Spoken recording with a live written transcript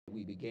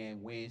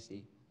began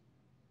Wednesday.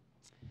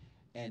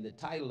 And the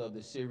title of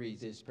the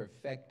series is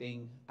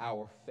Perfecting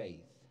Our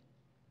Faith.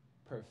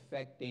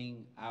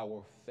 Perfecting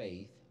Our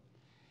Faith.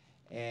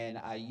 And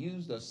I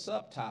used a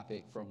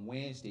subtopic from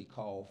Wednesday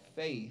called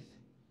Faith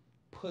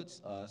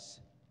Puts Us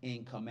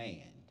in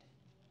Command.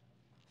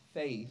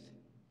 Faith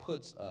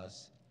puts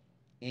us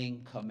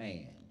in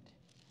command.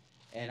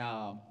 And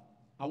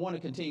I want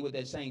to continue with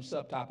that same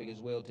subtopic as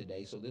well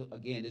today. So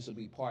again, this will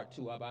be part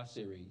 2 of our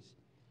series,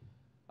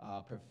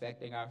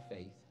 Perfecting Our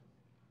Faith.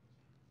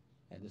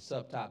 And the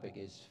subtopic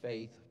is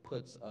Faith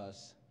Puts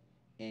Us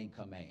in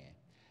Command.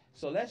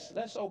 So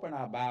let's open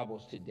our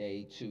Bibles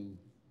today to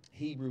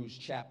Hebrews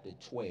chapter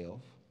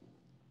 12.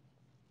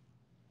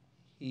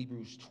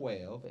 Hebrews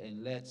 12,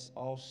 and let's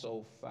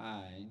also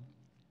find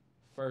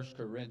 1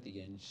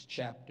 Corinthians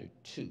chapter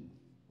 2.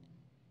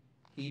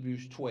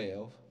 Hebrews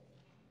 12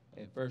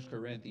 and 1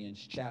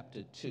 Corinthians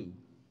chapter 2.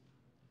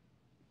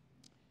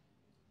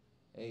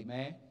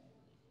 Amen.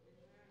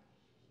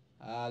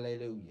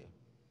 Hallelujah.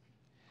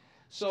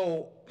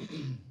 So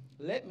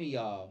let me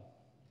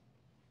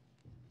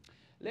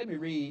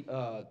read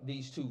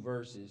these 2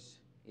 verses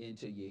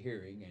into your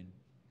hearing and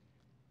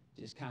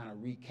just kind of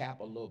recap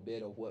a little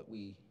bit of what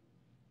we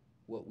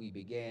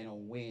began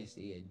on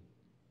Wednesday,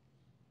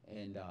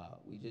 and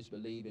we just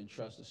believe and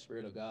trust the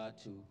Spirit of God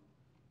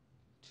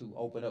to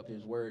open up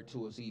His Word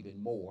to us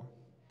even more.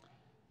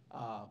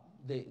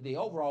 The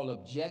overall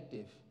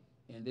objective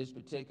in this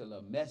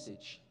particular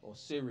message or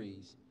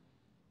series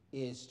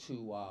is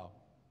to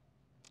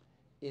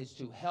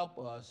help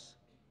us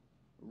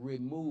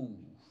remove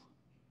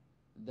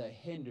the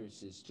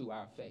hindrances to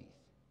our faith.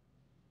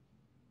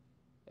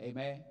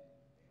 Amen?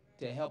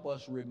 To help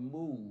us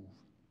remove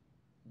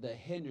the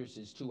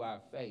hindrances to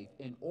our faith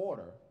in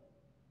order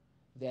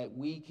that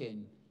we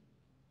can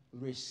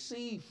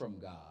receive from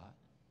God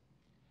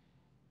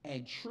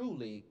and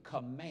truly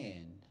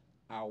command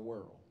our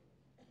world.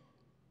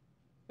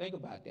 Think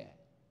about that.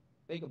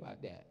 Think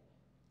about that.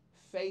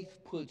 Faith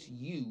puts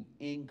you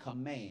in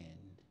command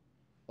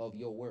of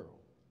your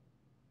world,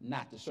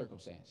 not the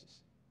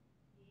circumstances.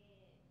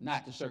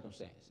 Not the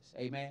circumstances.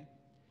 Amen?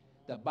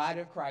 The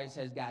body of Christ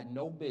has got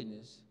no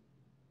business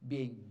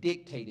being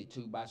dictated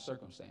to by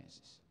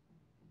circumstances.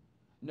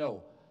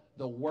 No,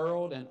 the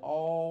world and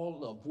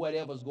all of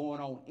whatever's going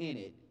on in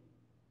it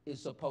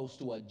is supposed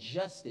to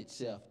adjust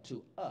itself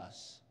to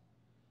us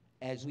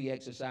as we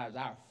exercise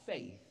our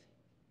faith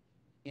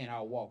in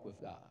our walk with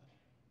God.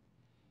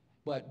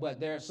 But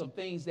there are some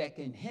things that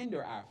can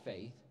hinder our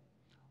faith,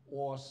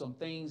 or some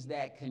things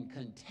that can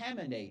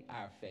contaminate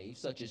our faith,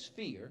 such as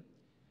fear,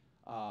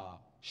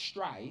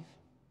 strife,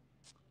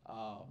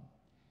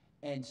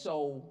 and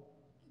so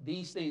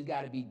these things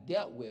got to be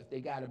dealt with. They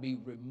got to be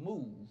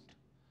removed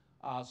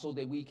so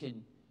that we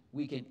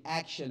can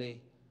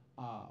actually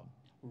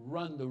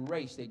run the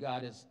race that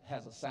God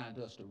has assigned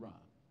us to run.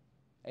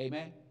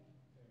 Amen?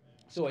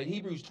 So in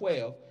Hebrews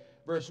 12,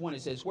 verse 1,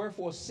 it says,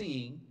 "Wherefore,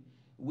 seeing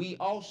we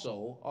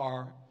also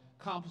are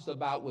compassed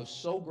about with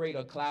so great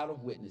a cloud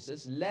of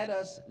witnesses, let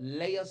us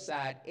lay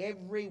aside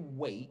every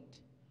weight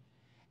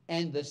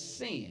and the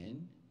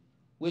sin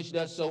which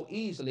does so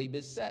easily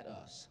beset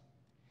us,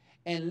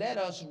 and let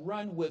us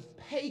run with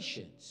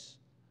patience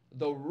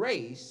the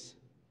race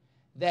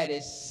that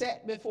is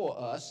set before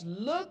us,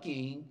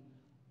 looking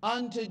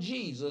unto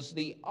Jesus,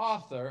 the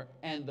author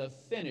and the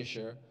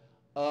finisher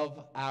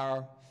of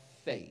our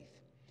faith."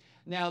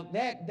 Now,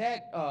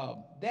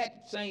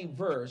 that same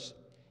verse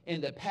in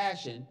the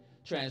Passion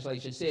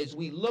Translation says,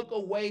 "We look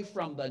away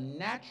from the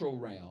natural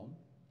realm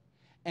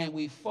and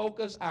we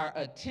focus our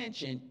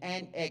attention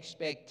and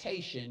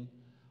expectation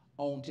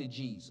onto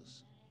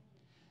Jesus."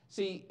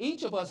 See,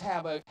 each of us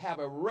have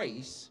a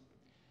race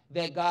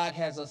that God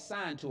has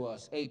assigned to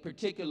us, a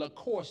particular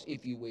course,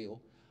 if you will,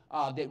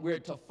 that we're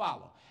to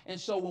follow. And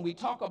so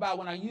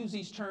when I use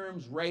these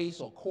terms,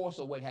 race or course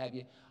or what have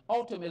you,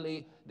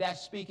 ultimately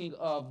that's speaking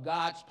of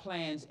God's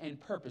plans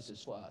and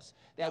purposes for us.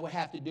 That would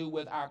have to do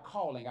with our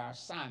calling, our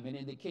assignment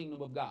in the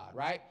kingdom of God,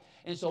 right?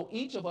 And so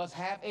each of us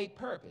have a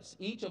purpose.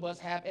 Each of us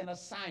have an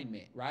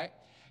assignment, right?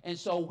 And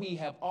so we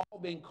have all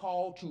been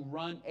called to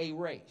run a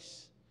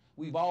race.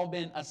 We've all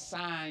been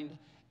assigned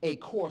a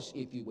course,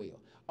 if you will,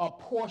 a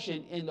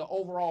portion in the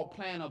overall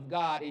plan of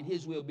God and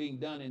His will being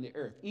done in the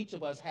earth. Each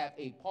of us have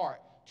a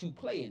part to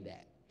play in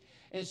that.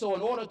 And so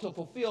in order to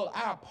fulfill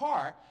our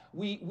part,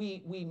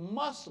 we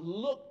must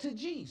look to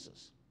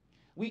Jesus.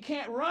 We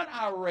can't run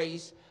our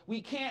race,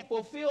 we can't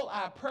fulfill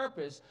our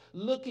purpose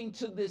looking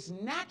to this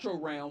natural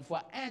realm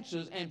for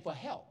answers and for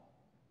help.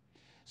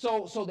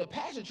 So the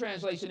Passion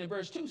Translation in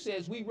verse 2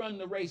 says, we run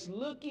the race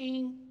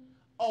looking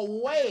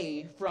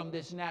away from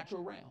this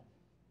natural realm.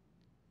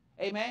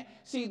 Amen.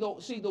 See,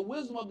 the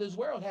wisdom of this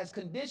world has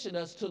conditioned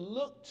us to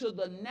look to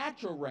the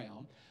natural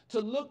realm, to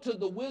look to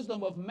the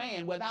wisdom of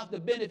man without the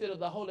benefit of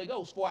the Holy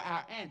Ghost for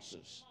our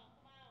answers.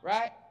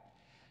 Right?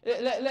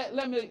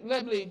 Let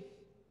me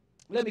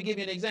give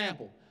you an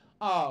example.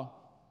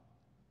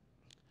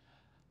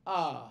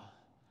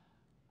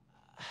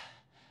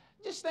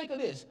 Just think of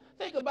this.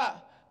 Think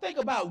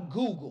about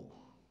Google.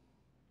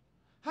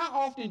 How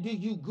often do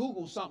you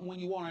Google something when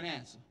you want an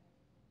answer?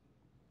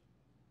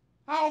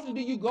 How often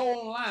do you go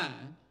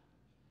online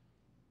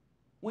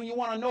when you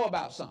want to know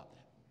about something?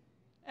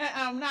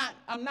 And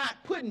I'm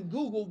not putting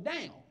Google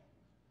down.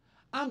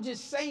 I'm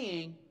just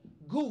saying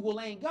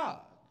Google ain't God.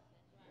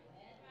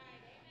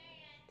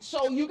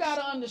 So you got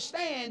to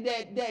understand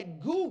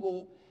that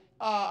Google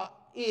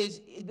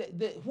is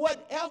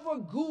whatever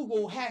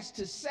Google has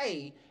to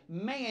say,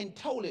 man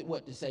told it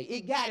what to say.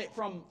 It got it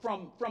from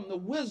the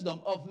wisdom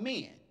of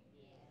men.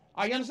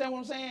 Are you understand what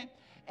I'm saying?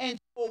 And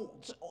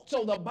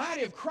so the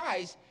body of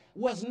Christ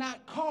was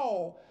not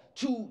called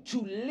to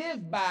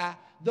live by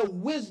the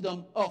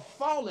wisdom of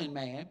fallen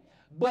man,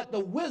 but the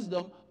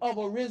wisdom of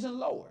a risen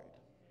Lord.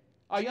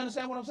 Are you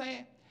understand what I'm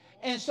saying?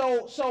 And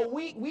so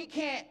we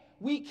can't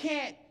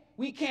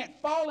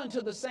fall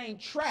into the same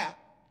trap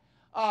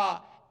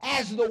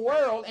as the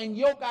world and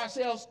yoke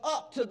ourselves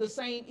up to the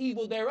same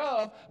evil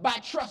thereof by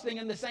trusting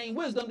in the same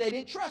wisdom they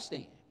didn't trust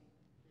in.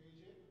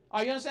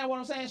 Are you understand what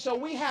I'm saying? So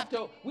we have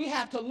to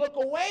look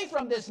away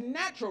from this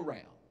natural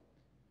realm.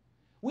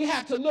 We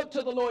have to look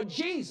to the Lord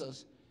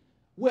Jesus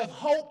with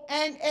hope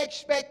and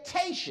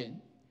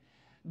expectation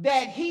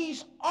that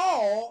he's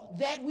all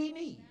that we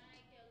need.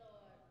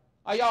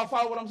 Are y'all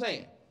follow what I'm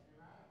saying?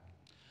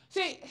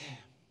 See,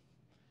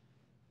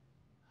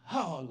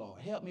 oh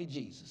Lord, help me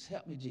Jesus,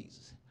 help me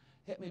Jesus.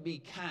 Help me be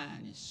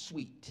kind and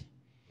sweet.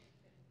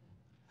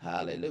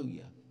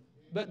 Hallelujah.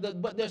 But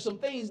there's some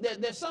things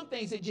that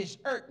just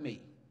irk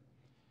me.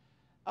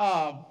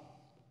 I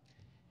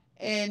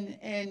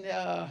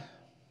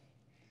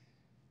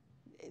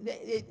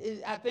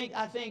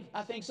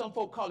think some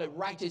folk call it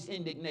righteous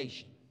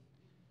indignation.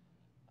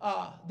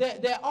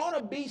 There ought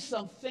to be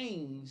some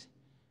things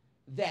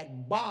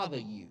that bother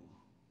you.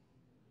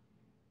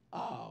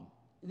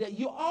 That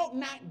you ought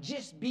not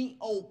just be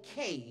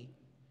okay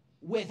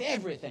with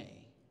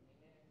everything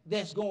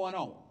that's going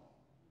on.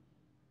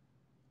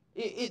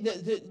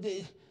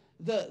 The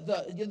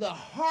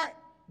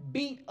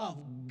heartbeat of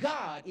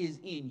God is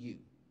in you.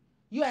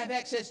 You have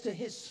access to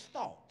his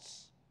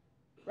thoughts,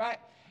 right?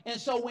 And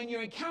so when you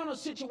encounter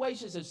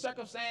situations and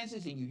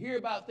circumstances and you hear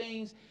about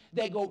things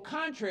that go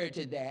contrary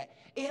to that,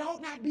 it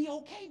ought not be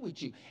okay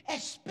with you,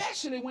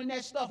 especially when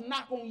that stuff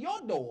knock on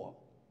your door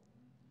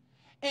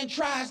and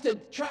tries to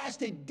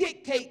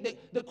dictate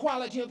the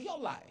quality of your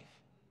life.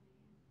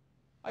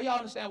 Are y'all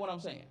understand what I'm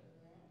saying?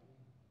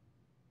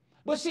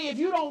 But see, if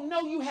you don't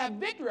know you have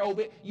victory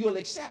over it, you'll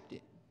accept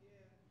it.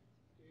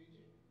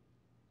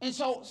 And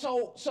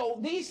so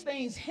these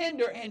things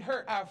hinder and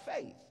hurt our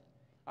faith.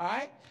 All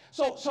right?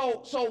 So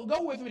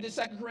go with me to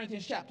 2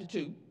 Corinthians chapter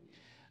 2.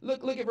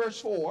 Look at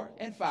verse 4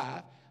 and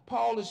 5.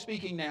 Paul is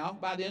speaking now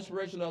by the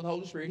inspiration of the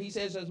Holy Spirit. He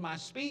says, as my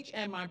speech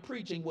and my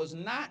preaching was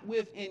not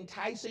with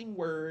enticing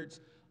words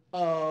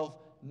of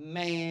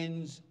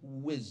man's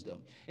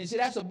wisdom. And see,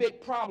 that's a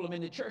big problem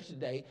in the church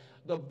today.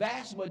 The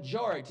vast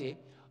majority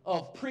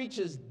of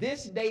preachers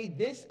this day,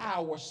 this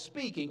hour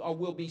speaking or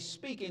will be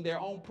speaking their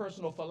own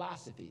personal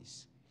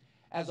philosophies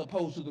as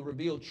opposed to the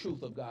revealed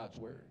truth of God's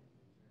word.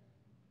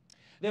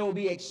 They will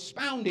be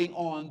expounding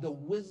on the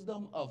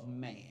wisdom of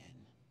man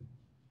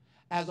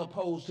as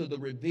opposed to the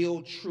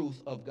revealed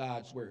truth of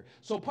God's word.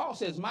 So Paul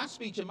says, my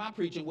speech and my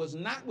preaching was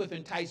not with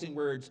enticing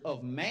words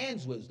of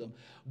man's wisdom,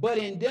 but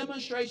in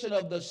demonstration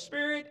of the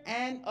Spirit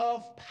and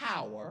of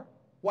power.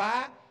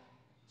 Why?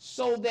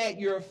 So that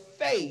your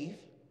faith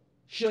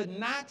should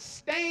not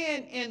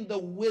stand in the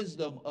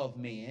wisdom of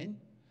men,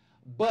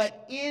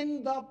 but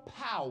in the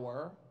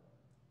power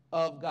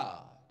of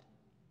God.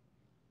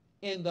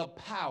 In the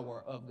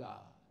power of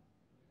God.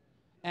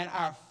 And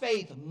our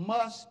faith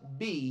must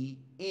be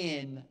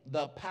in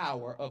the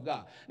power of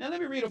God. Now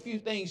let me read a few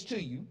things to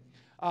you.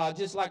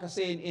 Just like I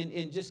said,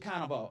 in just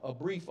kind of a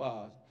brief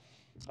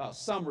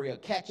summary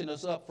of catching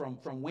us up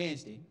from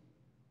Wednesday.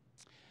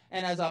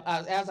 And as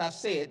I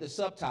said, the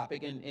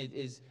subtopic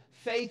is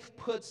faith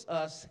puts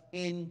us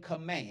in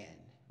command,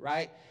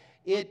 right?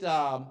 It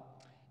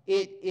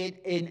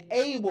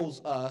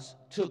enables us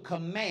to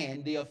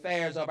command the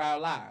affairs of our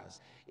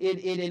lives.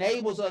 It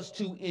enables us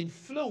to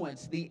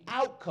influence the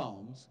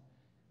outcomes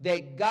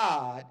that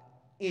God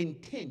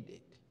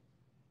intended.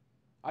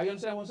 Are you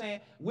understand what I'm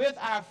saying? With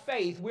our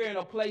faith, we're in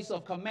a place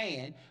of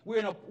command. We're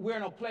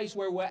in a place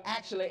where we're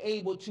actually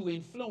able to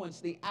influence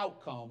the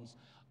outcomes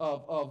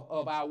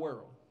of our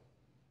world.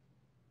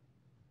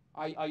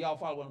 Are y'all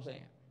following what I'm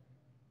saying?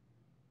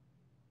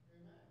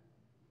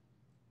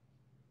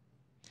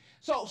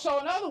 So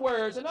in other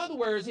words,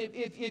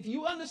 if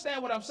you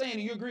understand what I'm saying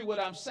and you agree with what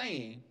I'm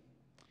saying,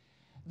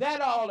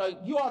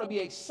 you ought to be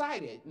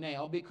excited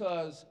now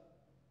because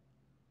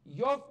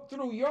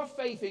through your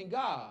faith in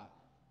God,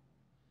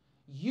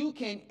 you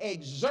can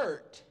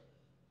exert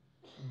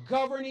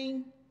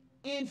governing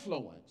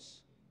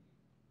influence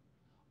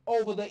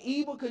over the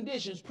evil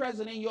conditions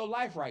present in your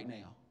life right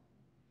now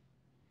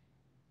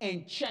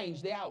and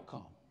change the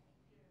outcome.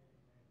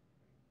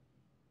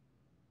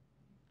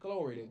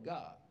 Glory to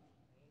God.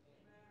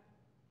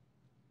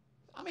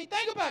 I mean,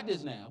 think about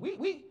this now.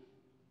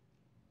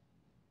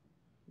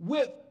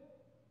 With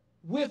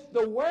with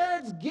the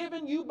words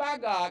given you by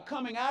God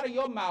coming out of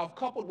your mouth,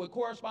 coupled with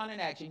corresponding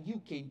action,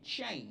 you can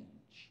change.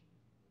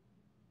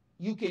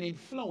 You can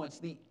influence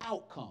the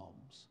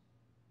outcomes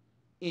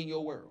in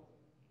your world.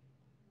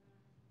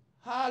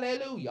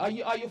 Hallelujah. Are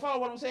you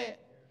following what I'm saying?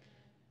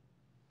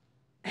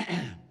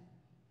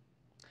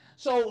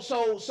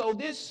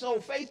 So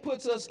faith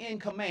puts us in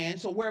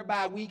command, so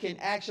whereby we can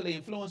actually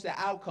influence the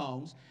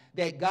outcomes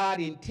that God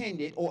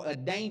intended or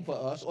ordained for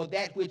us, or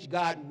that which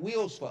God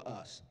wills for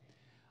us.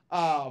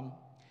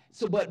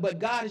 But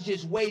God is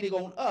just waiting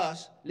on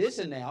us.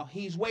 Listen now,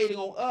 he's waiting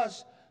on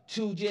us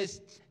to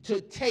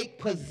take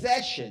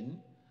possession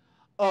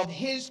of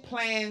his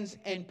plans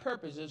and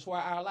purposes for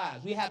our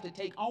lives. We have to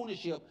take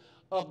ownership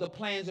of the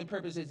plans and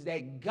purposes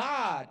that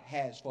God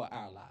has for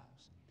our lives.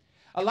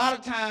 A lot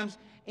of times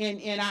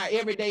in our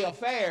everyday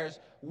affairs,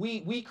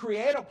 we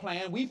create a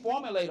plan, we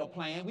formulate a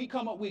plan, we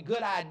come up with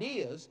good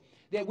ideas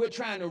that we're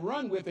trying to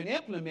run with and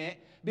implement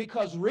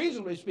because,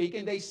 reasonably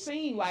speaking, they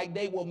seem like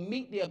they will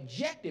meet the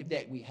objective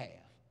that we have.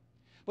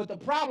 But the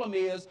problem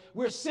is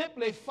we're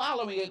simply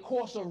following a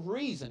course of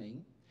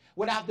reasoning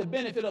without the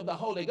benefit of the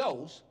Holy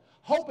Ghost,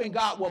 hoping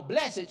God will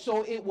bless it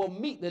so it will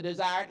meet the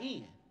desired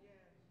end.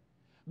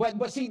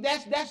 But see,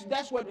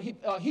 that's what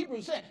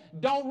Hebrews said.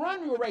 Don't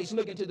run your race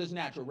looking to this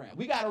natural realm.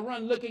 We got to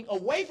run looking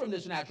away from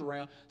this natural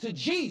realm to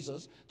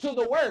Jesus, to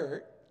the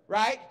Word,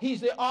 right? He's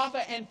the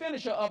author and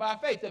finisher of our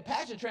faith. The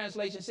Passion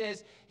Translation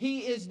says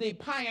he is the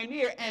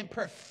pioneer and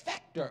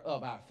perfecter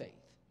of our faith,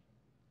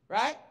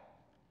 right?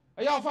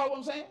 Are y'all follow what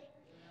I'm saying?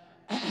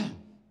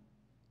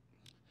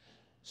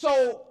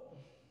 So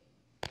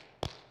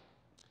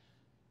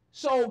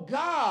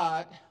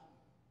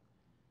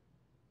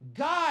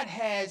God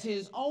has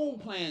his own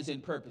plans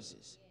and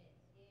purposes.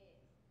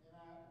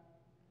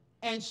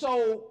 And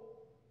so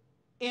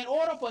in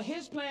order for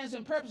his plans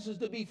and purposes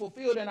to be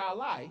fulfilled in our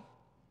life,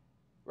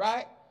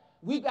 right,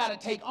 we've got to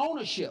take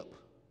ownership.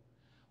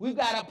 We've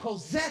got to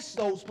possess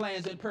those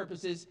plans and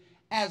purposes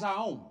as our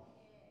own.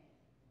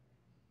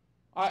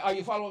 Are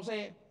you following what I'm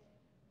saying?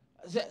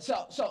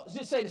 So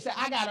just say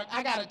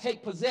I gotta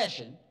take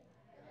possession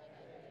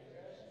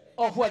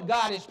of what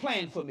God has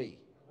planned for me,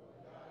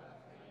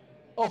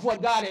 of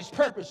what God has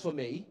purposed for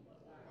me.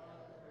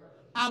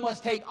 I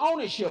must take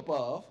ownership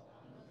of,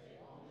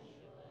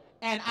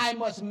 and I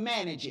must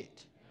manage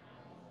it.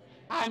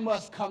 I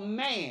must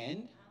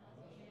command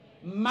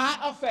my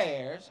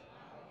affairs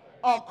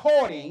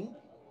according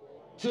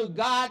to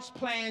God's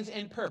plans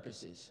and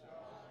purposes.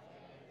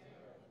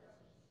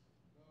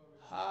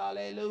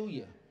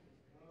 Hallelujah.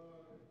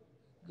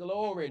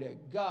 Glory to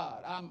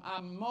God. I'm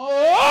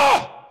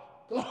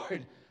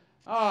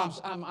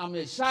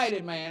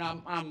excited,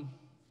 man.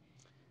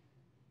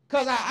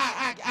 Because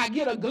I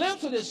get a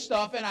glimpse of this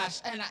stuff, and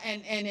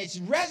it's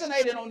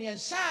resonated on the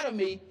inside of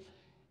me,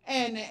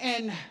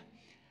 and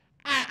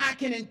I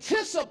can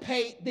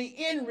anticipate the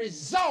end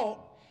result,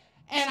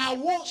 and I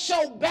want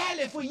so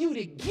badly for you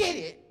to get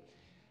it.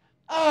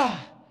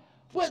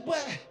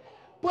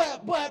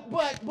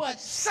 But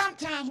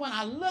sometimes when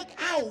I look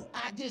out,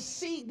 I just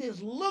see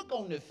this look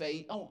on the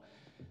face,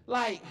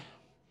 like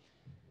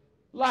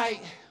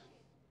I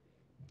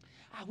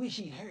wish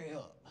he'd hurry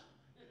up.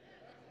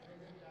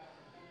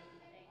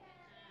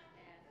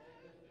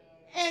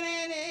 And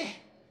then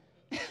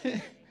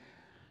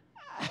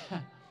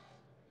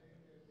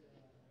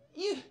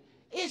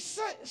it's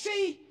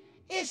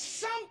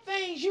some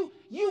things you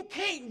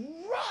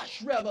can't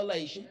rush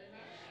revelation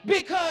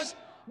because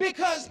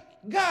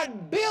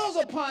God builds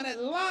upon it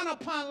line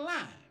upon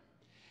line.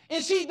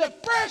 And see, the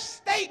first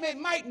statement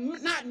might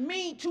not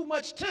mean too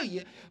much to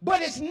you,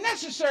 but it's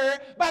necessary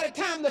by the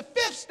time the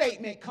fifth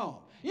statement comes.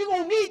 You're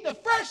going to need the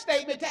first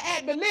statement to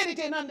add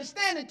validity and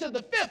understanding to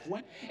the fifth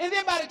one. And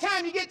then by the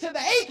time you get to the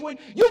eighth one,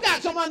 you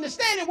got some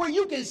understanding where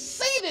you can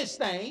see this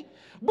thing,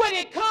 but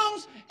it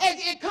comes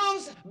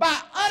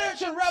by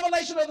utterance and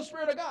revelation of the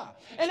Spirit of God.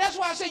 And that's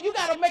why I say you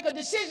got to make a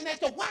decision as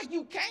to why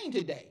you came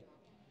today.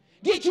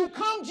 Did you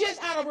come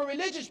just out of a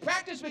religious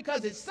practice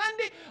because it's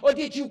Sunday, or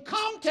did you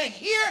come to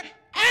hear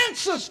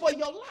answers for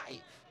your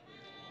life?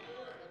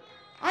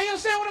 I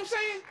understand what I'm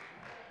saying?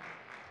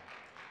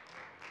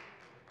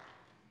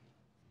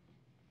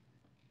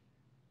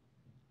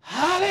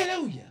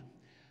 Hallelujah.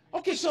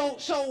 Okay, so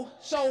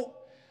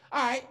all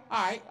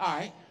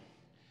right.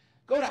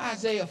 Go to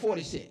Isaiah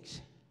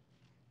 46.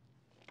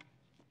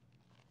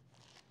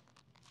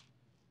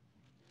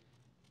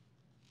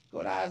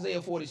 Go to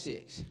Isaiah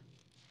 46.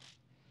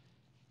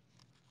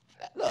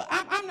 Look,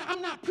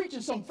 I'm not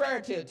preaching some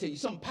fairy tale to you,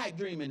 some pipe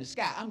dream in the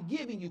sky. I'm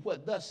giving you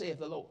what thus saith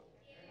the Lord.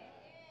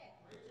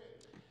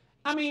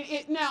 I mean,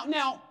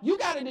 now you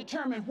got to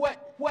determine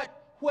what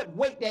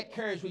weight that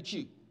carries with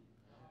you.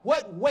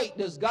 What weight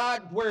does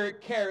God's word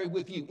carry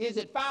with you? Is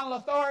it final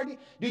authority?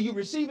 Do you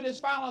receive it as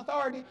final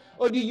authority?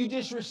 Or do you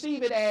just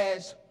receive it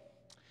as,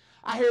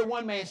 I heard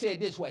one man say it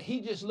this way, he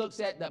just looks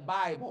at the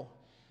Bible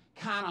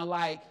kind of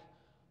like,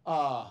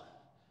 how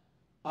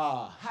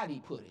do he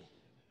put it?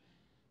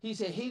 He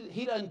said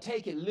he doesn't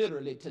take it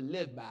literally to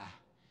live by.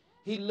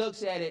 He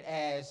looks at it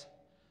as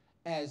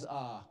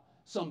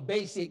some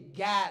basic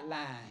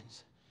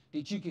guidelines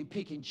that you can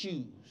pick and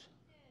choose.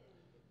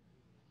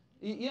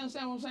 You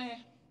understand what I'm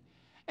saying?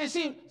 And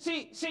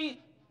see,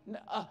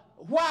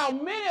 while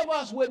many of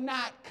us would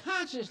not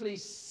consciously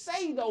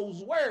say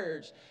those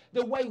words,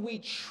 the way we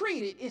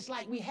treat it, it's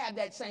like we have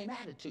that same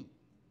attitude.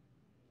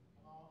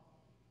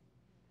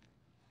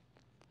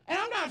 And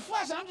I'm not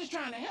fussing. I'm just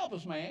trying to help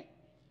us, man.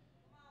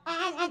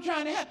 I'm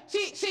trying to help.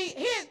 See,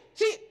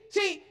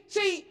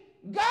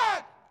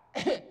 God,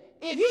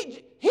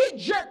 if he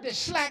jerked the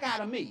slack out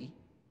of me,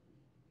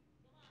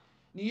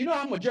 you know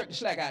I'm going to jerk the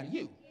slack out of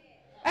you.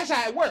 That's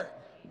how it works.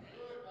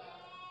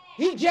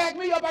 He jacked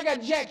me up, I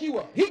got to jack you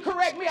up. He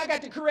correct me, I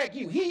got to correct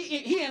you.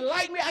 He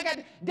enlightened me, I got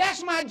to,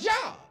 that's my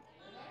job.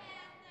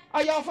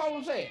 Are y'all following what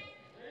I'm saying?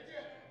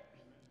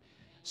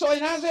 So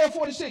in Isaiah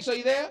 46, are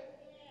you there?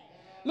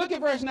 Look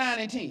at verse 9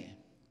 and 10.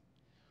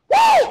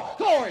 Woo!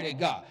 Glory to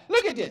God.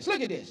 Look at this.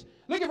 Look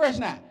at verse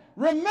 9.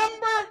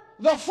 Remember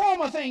the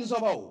former things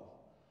of old.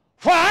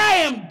 For I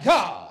am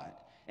God,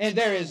 and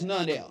there is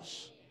none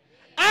else.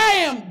 I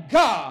am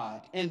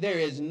God, and there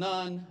is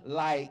none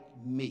like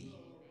me.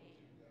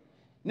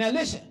 Now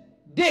listen.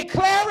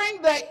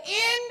 Declaring the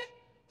end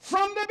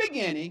from the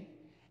beginning,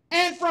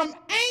 and from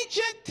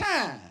ancient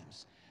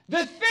times,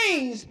 the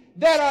things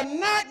that are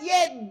not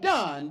yet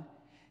done,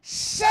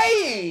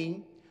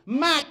 saying,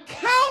 my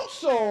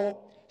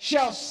counsel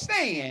shall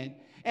stand,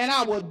 and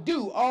I will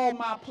do all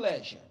my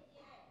pleasure.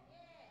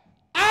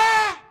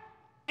 I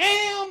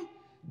am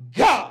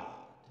God,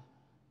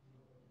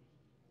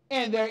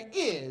 and there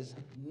is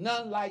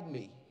none like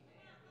me.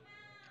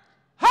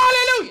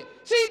 Hallelujah.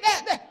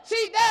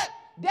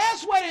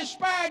 That's what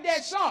inspired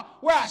that song,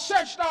 where I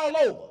searched all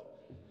over.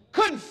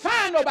 Couldn't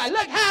find nobody.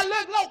 Look how I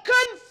looked low.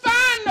 Couldn't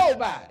find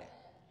nobody.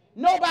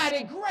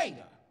 Nobody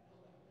greater.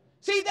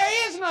 See,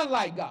 there is none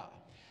like God.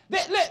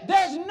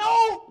 There's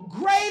no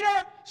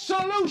greater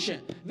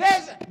solution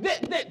than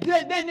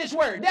this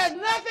word. There's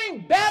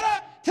nothing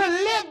better to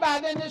live by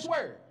than this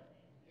word.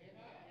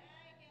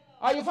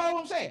 Are you following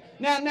what I'm saying?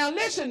 Now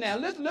listen now.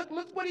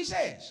 Look what he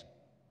says.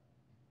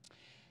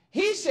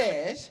 He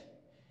says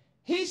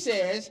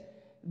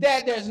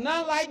that there's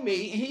none like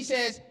me. And he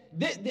says,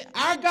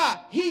 our God,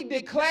 he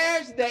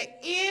declares the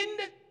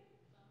end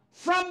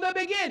from the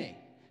beginning.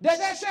 Does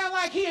that sound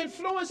like he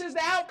influences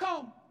the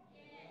outcome?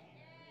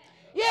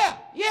 Yeah.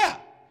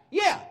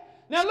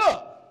 Now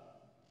look.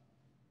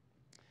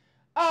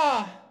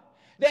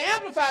 The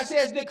Amplified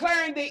says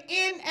declaring the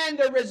end and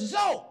the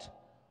result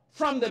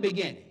from the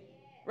beginning.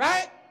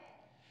 Right?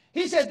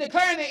 He says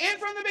declaring the end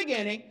from the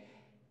beginning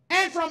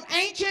and from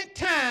ancient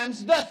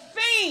times the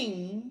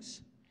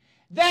things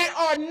that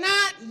are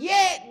not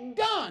yet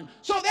done.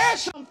 So there are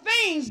some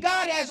things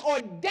God has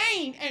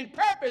ordained and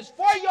purposed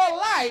for your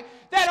life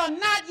that are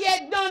not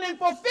yet done and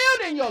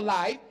fulfilled in your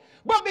life.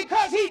 But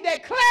because he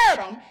declared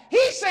them,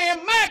 he's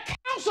saying, my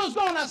counsel's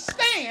going to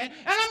stand,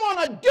 and I'm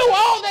going to do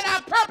all that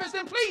I purposed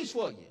and pleased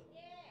for you.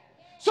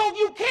 So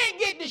you can't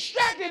get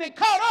distracted and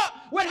caught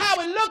up with how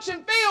it looks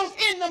and feels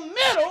in the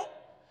middle.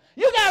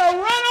 You got to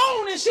run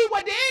on and see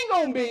what the end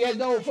going to be, as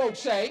the old folks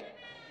say.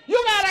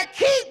 You got to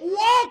keep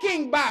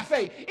walking by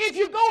faith. If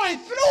you're going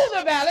through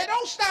the valley,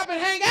 don't stop and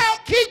hang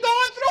out. Keep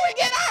going through and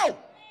get out.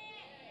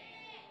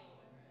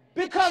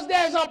 Because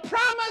there's a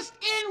promised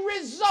end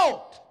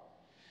result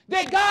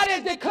that God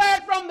has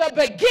declared from the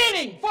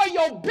beginning for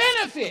your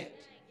benefit.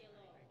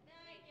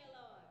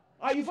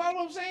 Are you following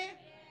what I'm saying?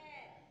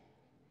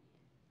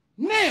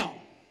 Now,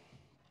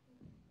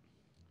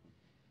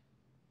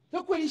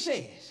 look what he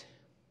says.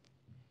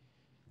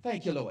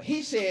 Thank you, Lord.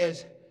 He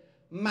says,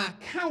 my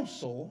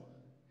counsel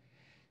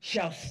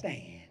shall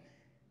stand.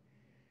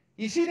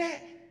 You see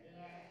that?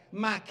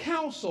 My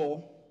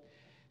counsel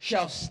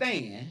shall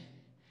stand,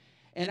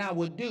 and I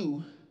will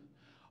do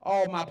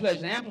all my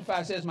pleasure. The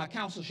Amplified says, my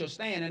counsel shall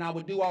stand, and I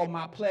will do all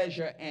my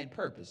pleasure and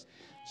purpose.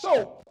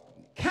 So,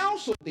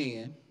 counsel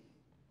then,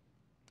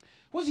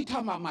 what's he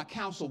talking about? My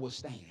counsel will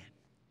stand.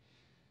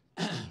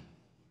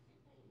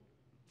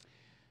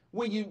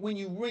 When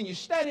you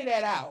study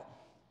that out,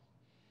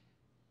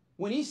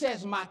 when he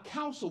says my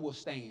counsel will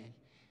stand,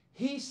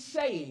 he's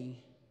saying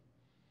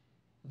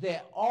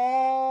that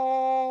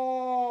all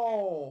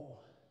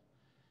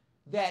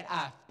that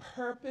I've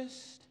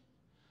purposed,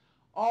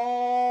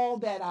 all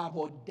that I've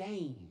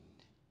ordained,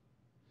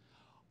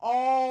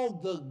 all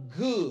the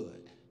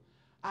good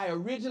I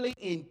originally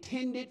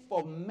intended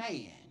for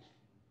man,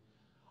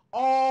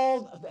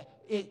 all of that,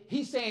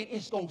 he's saying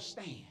it's going to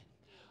stand.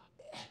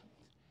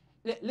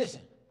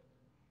 Listen,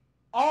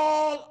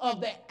 all of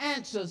the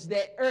answers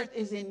that earth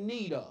is in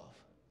need of,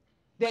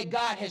 that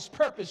God has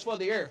purposed for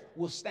the earth,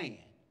 will stand.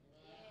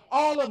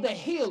 All of the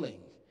healing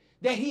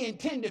that he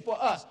intended for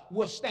us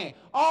will stand.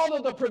 All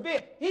of the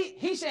provision.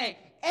 He's saying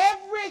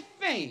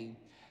everything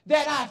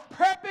that I've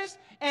purposed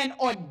and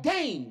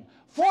ordained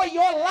for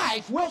your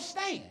life will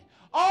stand.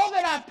 All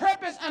that I've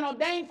purposed and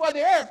ordained for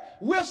the earth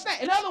will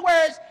stand. In other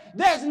words,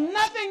 there's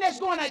nothing that's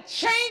going to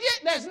change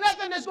it. There's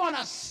nothing that's going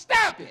to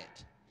stop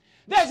it.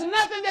 There's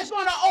nothing that's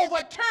going to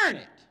overturn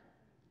it.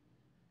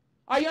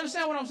 Are you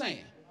understand what I'm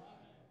saying?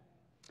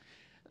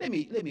 let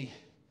me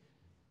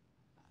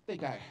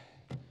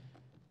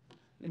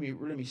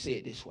say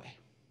it this way.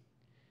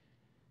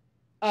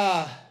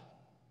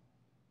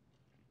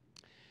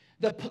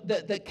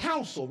 The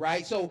counsel,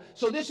 right? So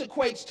this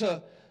equates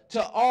to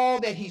all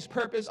that he's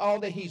purposed, all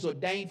that he's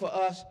ordained for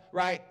us,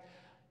 right?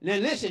 Now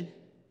listen,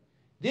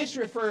 this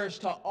refers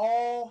to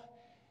all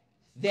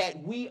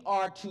that we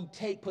are to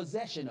take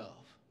possession of.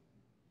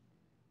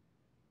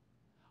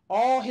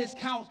 All his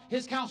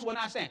counsel will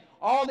not stand.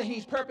 All that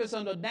he's purposed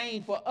and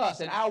ordained for us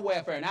and our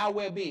welfare and our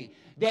well-being,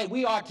 that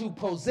we are to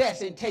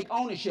possess and take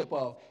ownership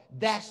of,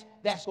 that's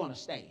going to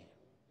stand.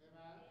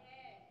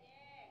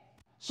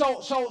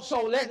 So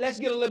let's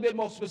get a little bit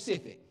more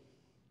specific.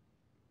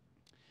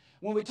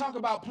 When we talk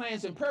about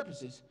plans and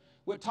purposes,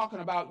 we're talking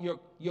about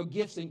your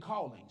gifts and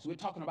callings. We're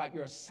talking about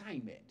your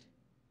assignment.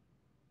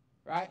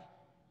 Right?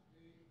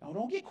 Now,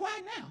 don't get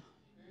quiet now.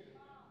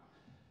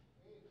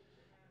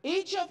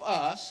 Each of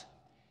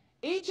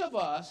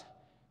us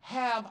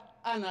have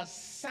an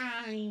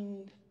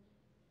assigned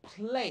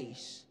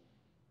place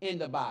in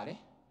the body,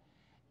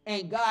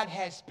 and God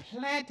has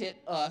planted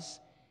us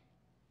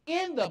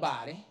in the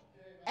body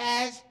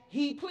as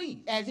it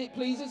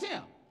pleases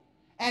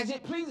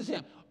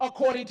him,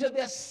 according to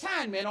the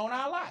assignment on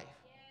our life,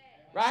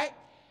 right?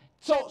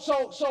 So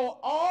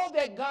all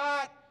that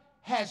God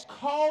has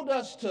called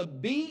us to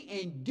be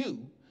and do,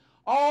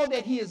 all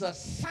that he has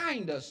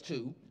assigned us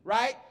to,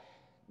 right?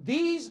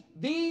 This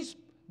is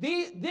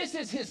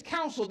his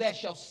counsel that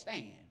shall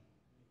stand.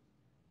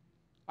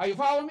 Are you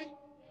following me?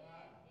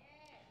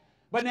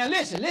 But now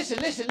listen.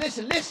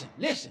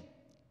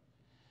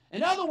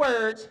 In other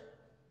words,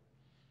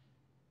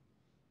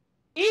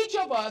 each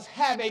of us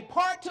have a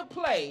part to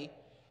play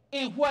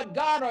in what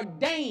God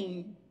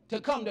ordained to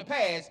come to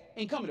pass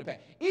and come to pass.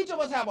 Each of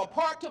us have a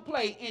part to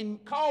play in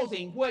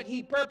causing what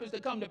he purposed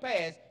to come to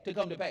pass to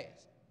come to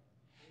pass.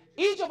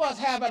 Each of us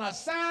have an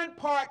assigned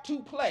part to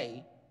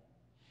play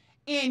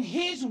in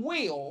his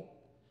will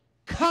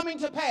coming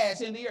to pass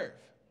in the earth.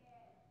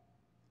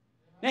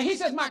 Now he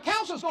says, my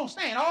counsel is going to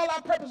stand. All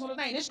our purpose of the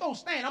name, it's going to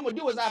stand. I'm going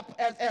to do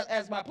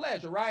as my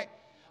pleasure, right?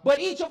 But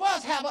each of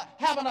us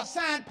have an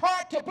assigned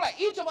part to play.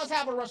 Each of us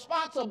have a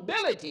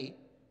responsibility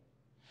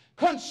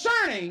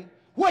concerning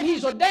what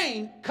he's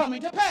ordained coming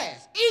to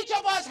pass. Each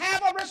of us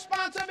have a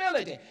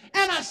responsibility,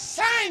 an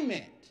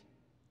assignment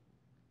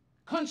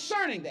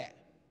concerning that,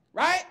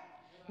 right?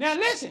 Now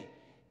listen,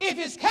 if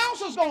his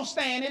counsel is going to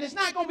stand and it's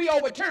not going to be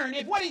overturned,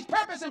 if what he's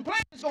purposed and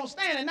planned is going to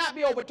stand and not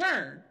be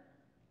overturned,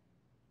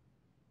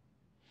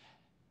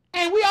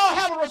 and we all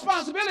have a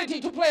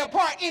responsibility to play a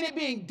part in it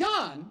being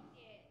done,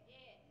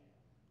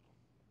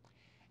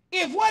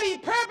 if what he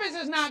purposed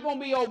is not going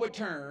to be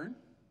overturned,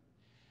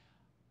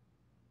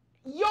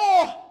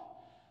 your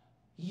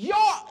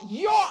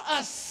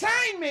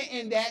assignment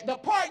in that, the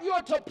part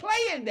you're to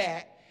play in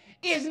that,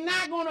 is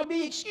not going to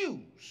be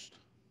excused.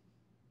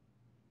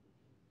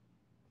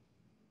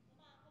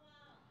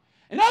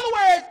 In other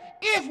words,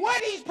 if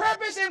what he's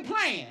purposed and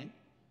planned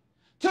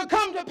to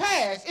come to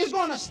pass is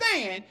going to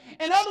stand,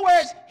 in other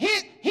words,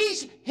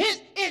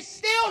 it's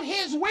still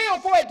his will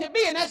for it to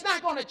be, and that's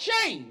not going to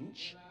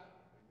change,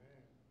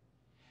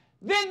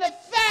 then the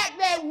fact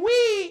that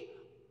we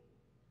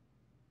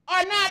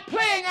are not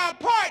playing our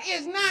part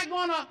is not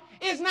going to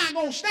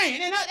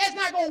stand, and that's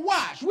not going to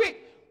wash.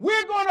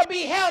 We're going to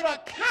be held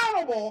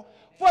accountable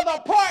for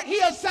the part he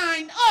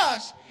assigned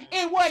us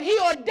in what he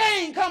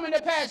ordained coming to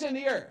pass in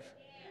the earth.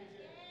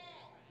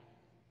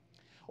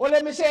 Or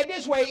let me say it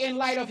this way in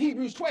light of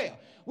Hebrews 12.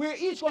 We're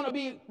each going to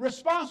be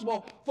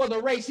responsible for the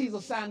race he's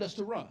assigned us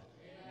to run,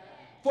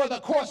 for the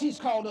course he's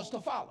called us to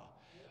follow.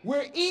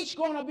 We're each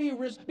going to be,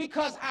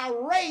 because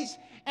our race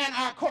is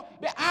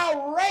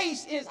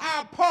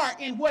our part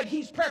in what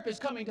he's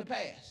purposed coming to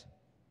pass.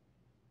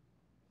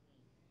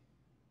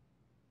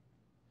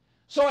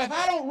 So if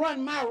I don't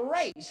run my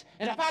race,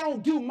 and if I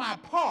don't do my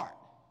part,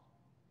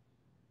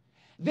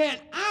 then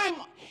I'm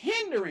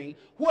hindering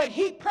what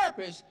he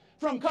purposed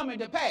from coming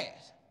to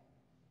pass.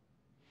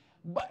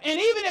 And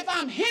even if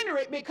I'm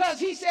hindering it because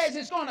he says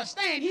it's going to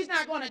stand, he's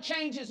not going to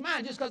change his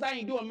mind just because I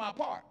ain't doing my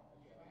part.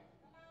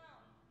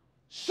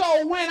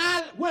 So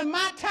when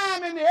my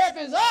time in the earth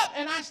is up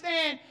and I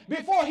stand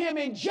before him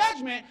in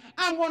judgment,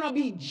 I'm going to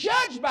be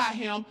judged by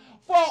him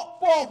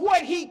for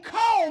what he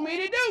called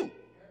me to do.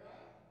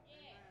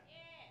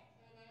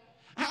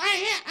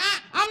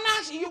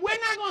 We're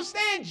not going to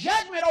stand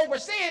judgment over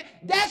sin.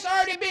 That's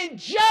already been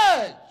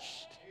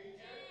judged.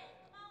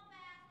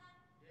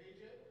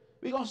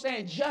 We're going to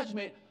stand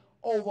judgment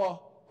over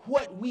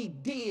what we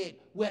did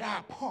with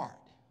our part,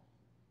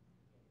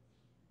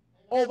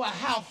 over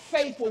how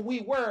faithful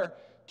we were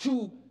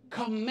to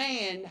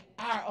command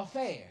our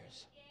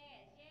affairs.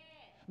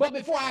 But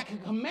before I can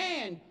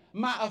command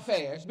my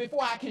affairs,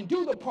 before I can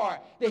do the part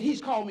that he's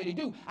called me to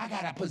do, I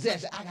got to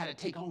possess it. I got to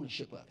take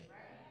ownership of it.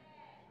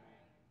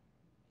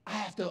 I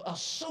have to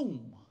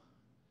assume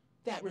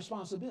that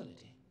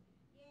responsibility.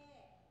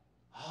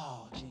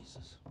 Oh,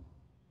 Jesus.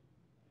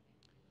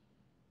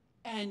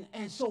 And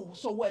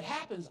so what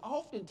happens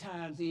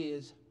oftentimes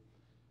is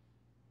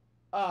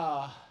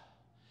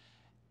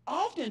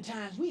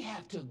oftentimes we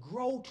have to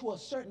grow to a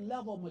certain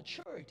level of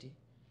maturity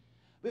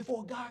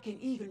before God can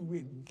even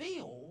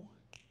reveal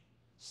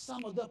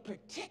some of the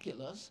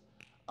particulars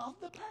of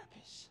the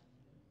purpose.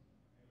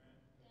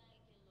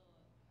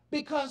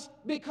 Because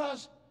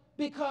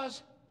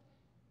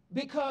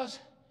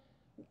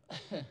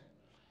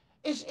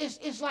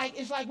it's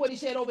like what he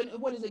said over in,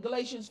 what is it,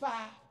 Galatians 5?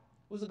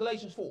 Was it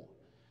Galatians 4?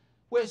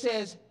 Where it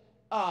says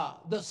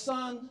the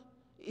Son,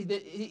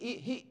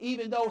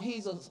 even though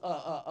he's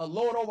a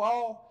Lord over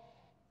all,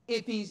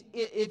 if he's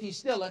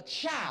still a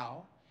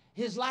child,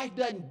 his life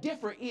doesn't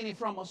differ any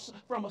from a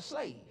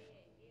slave.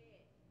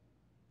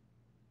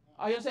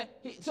 Are you understand?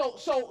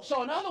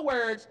 So in other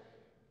words,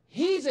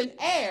 he's an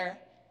heir.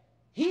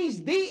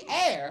 He's the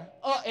heir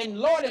and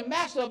Lord and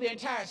master of the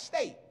entire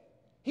state.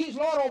 He's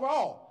Lord over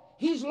all.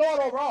 He's Lord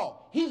over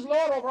all. He's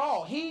Lord over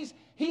all. He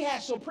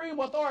has supreme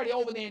authority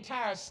over the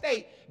entire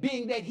state,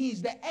 being that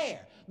he's the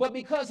heir. But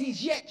because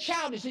he's yet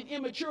childish and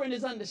immature in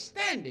his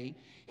understanding,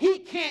 he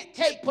can't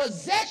take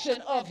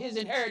possession of his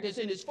inheritance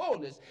in his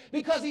fullness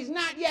because he's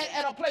not yet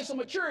at a place of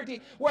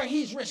maturity where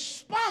he's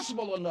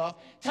responsible enough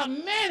to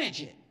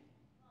manage it.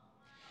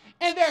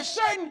 And there are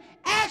certain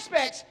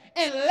aspects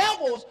and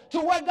levels to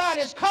what God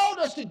has called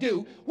us to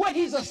do, what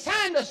he's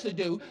assigned us to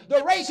do,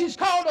 the race he's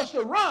called us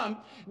to run,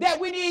 that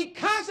we need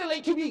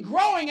constantly to be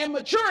growing and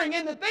maturing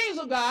in the things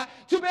of God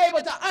to be able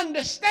to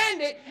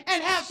understand it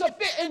and have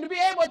sufficient and to be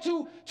able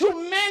to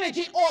manage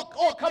it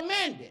or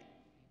command it.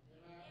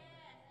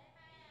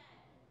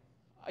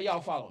 Are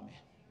y'all following me?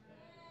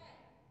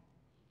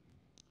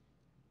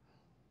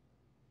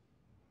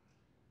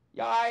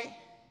 Y'all all right?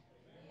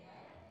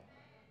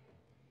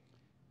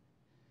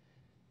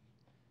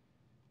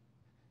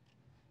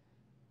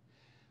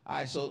 All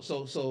right, so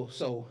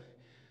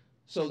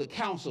the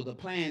counsel, the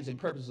plans and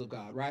purposes of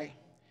God, right?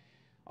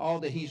 All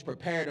that he's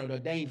prepared and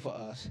ordained for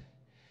us,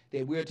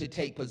 that we're to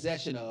take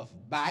possession of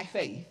by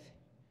faith,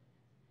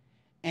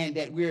 and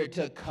that we're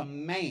to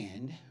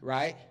command,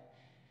 right?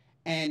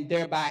 And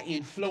thereby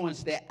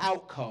influence the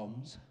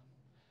outcomes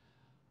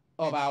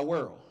of our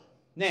world.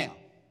 Now,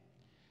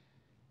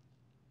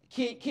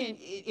 can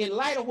in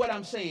light of what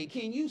I'm saying,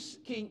 could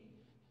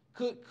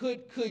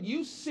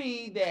you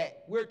see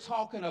that we're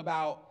talking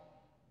about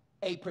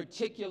a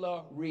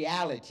particular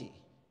reality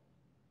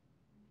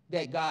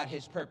that God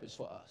has purposed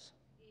for us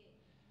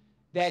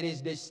that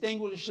is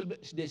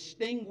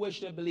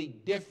distinguishably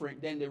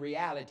different than the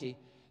reality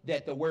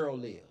that the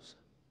world lives?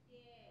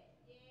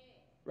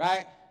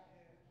 Right?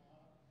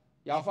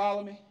 Y'all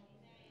follow me?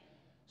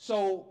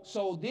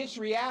 So this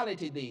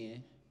reality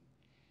then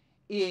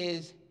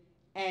is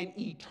an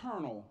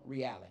eternal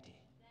reality.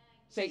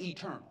 Say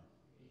eternal.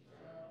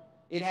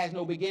 It has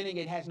no beginning,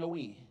 it has no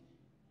end.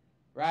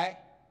 Right?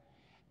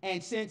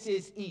 And since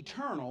it's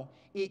eternal,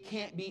 it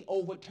can't be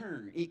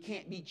overturned. It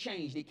can't be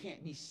changed. It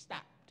can't be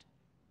stopped.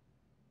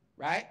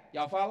 Right?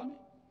 Y'all follow me?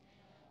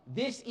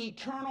 This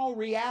eternal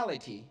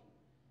reality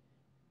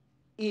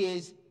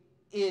it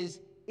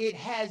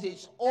has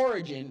its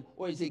origin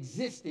or its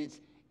existence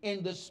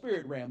in the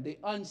spirit realm, the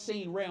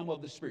unseen realm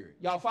of the spirit.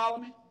 Y'all follow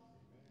me?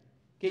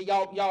 Okay,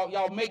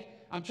 y'all make,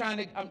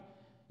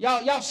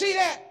 y'all see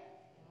that?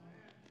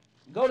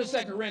 Go to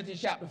 2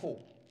 Corinthians chapter 4.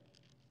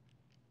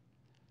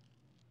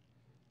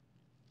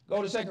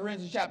 Go to 2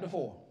 Corinthians chapter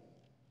 4.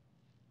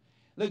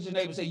 Look at your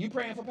neighbor and say, you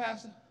praying for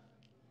Pastor?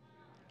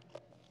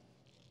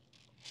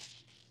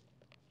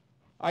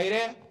 Are you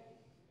there?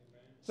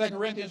 2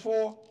 Corinthians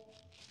 4.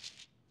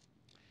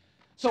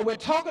 So we're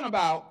talking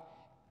about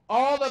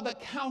all of the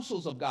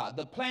counsels of God,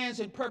 the plans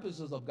and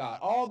purposes of God,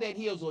 all that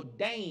he has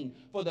ordained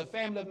for the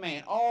family of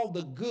man, all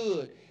the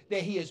good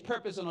that he has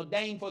purposed and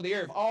ordained for the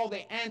earth, all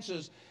the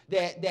answers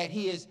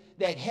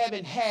that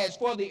heaven has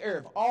for the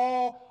earth,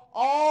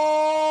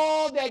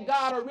 all that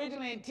God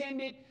originally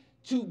intended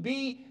to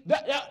be, the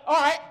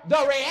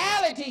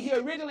reality he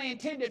originally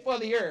intended for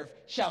the earth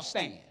shall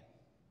stand.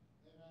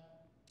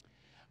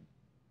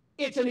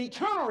 It's an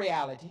eternal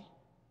reality.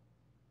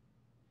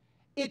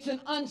 It's an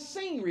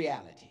unseen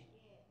reality.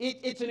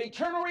 It's an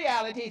eternal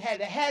reality.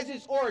 It has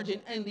its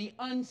origin in the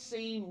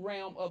unseen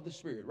realm of the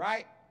spirit,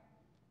 right?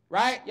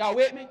 Right? Y'all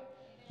with me?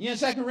 You in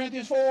 2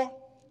 Corinthians 4? All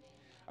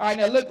right,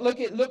 now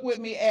look with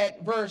me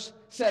at verse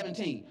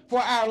 17. For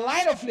our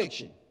light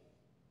affliction,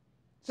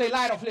 say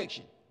light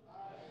affliction.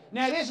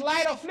 Now this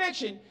light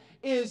affliction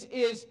is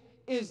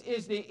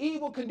the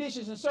evil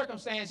conditions and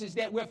circumstances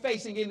that we're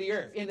facing in the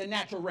earth, in the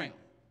natural realm.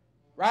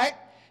 Right?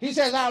 He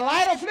says our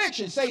light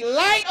affliction, say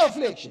light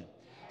affliction.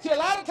 See, a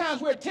lot of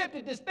times we're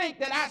tempted to think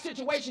that our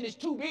situation is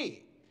too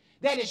big,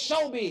 that it's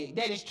so big,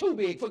 that it's too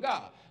big for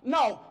God.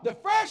 No, the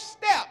first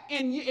step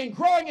in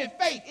growing in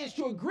faith is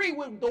to agree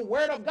with the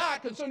word of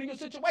God concerning your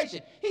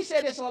situation. He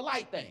said it's a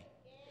light thing.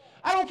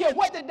 I don't care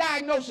what the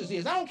diagnosis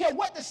is. I don't care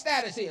what the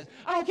status is.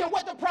 I don't care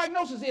what the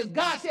prognosis is.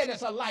 God said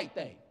it's a light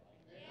thing.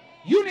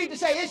 You need to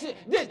say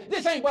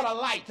this ain't but a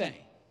light thing.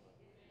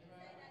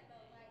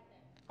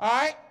 All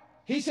right?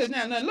 He says,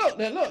 now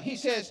look. He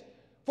says,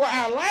 for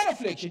our light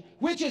affliction,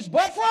 which is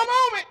but for a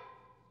moment.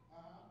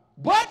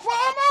 But for a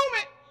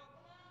moment.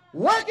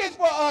 worketh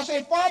for us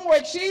a far more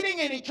exceeding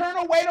and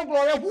eternal weight of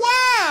glory,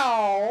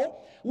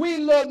 while we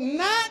look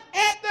not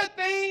at the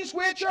things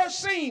which are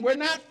seen. We're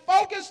not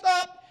focused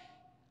up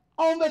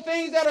on the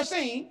things that are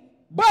seen,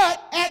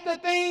 but at the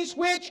things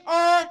which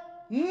are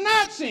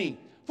not seen.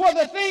 For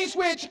the things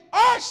which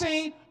are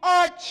seen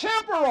are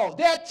temporal.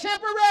 They're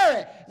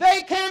temporary.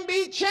 They can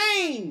be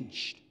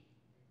changed.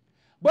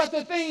 But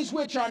the things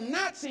which are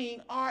not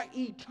seen are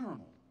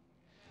eternal.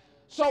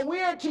 So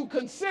we are to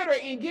consider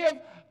and give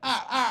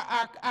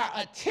our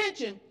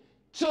attention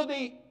to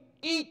the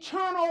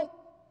eternal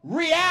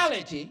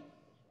reality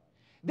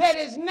that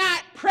is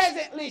not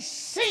presently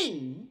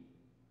seen,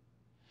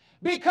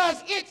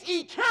 because it's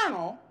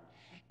eternal,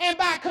 and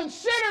by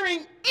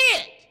considering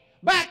it,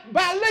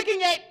 by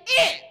looking at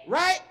it,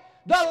 right,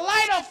 the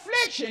light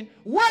affliction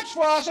works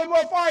for us and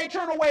we're far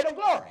eternal weight of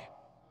glory.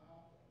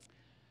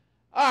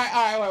 All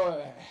right,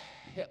 wait.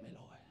 Help me,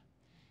 Lord.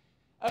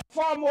 A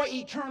far more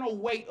eternal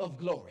weight of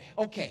glory.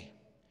 Okay.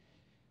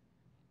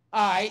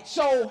 All right,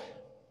 so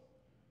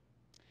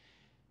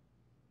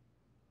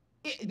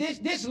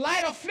this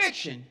light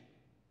affliction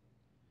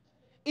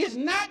is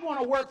not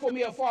going to work for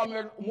me a far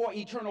more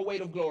eternal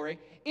weight of glory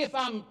if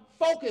I'm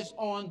focused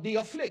on the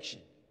affliction,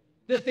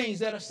 the things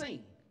that are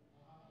seen.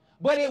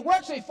 But it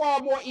works a far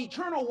more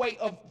eternal weight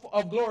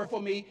of glory for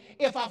me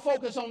if I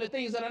focus on the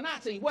things that are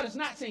not seen. What is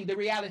not seen? The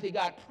reality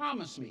God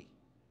promised me.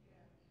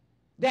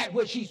 That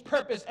which he's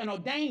purposed and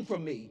ordained for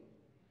me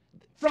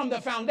from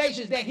the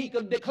foundations, that he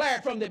could declare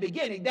from the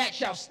beginning, that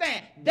shall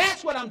stand.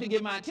 That's what I'm to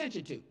give my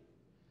attention to.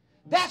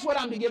 That's what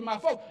I'm to give my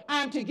focus.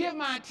 I'm to give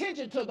my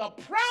attention to the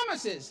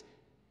promises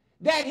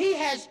that he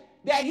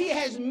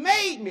has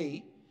made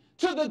me,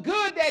 to the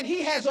good that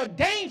he has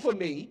ordained for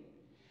me.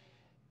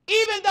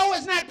 Even though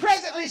it's not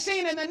presently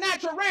seen in the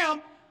natural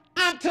realm,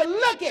 I'm to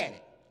look at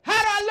it. How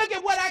do I look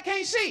at what I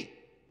can't see?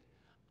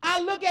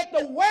 I look at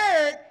the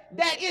word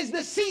that is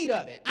the seed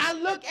of it. I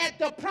look at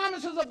the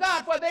promises of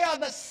God, for they are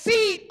the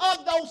seed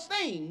of those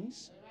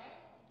things.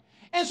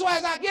 And so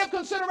as I give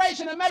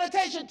consideration and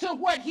meditation to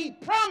what he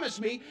promised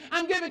me,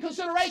 I'm giving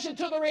consideration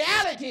to the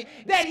reality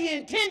that he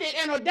intended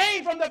and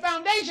ordained from the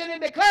foundation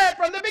and declared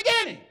from the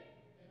beginning.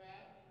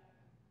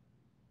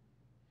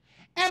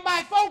 And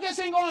by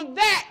focusing on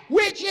that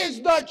which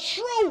is the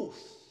truth,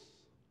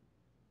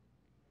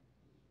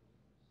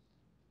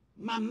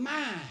 my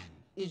mind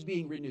is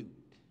being renewed.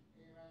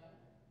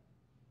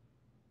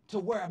 To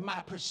where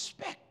my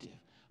perspective,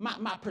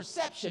 my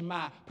perception,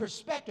 my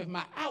perspective,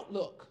 my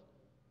outlook,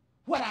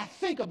 what I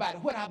think about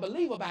it, what I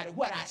believe about it,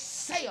 what I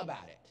say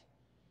about it,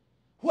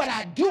 what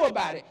I do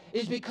about it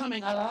is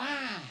becoming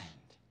aligned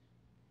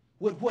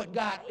with what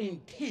God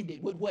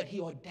intended, with what he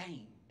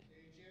ordained,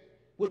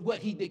 with what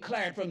he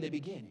declared from the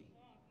beginning.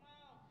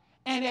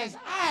 And as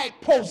I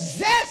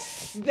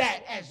possess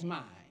that as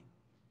mine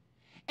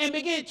and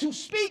begin to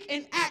speak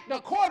and act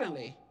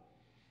accordingly,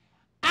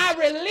 I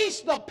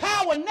release the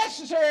power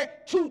necessary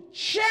to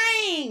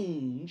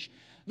change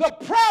the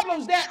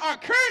problems that are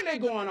currently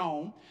going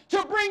on,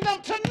 to bring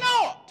them to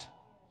naught.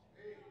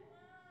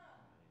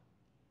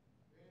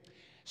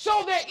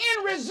 So the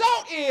end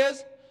result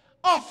is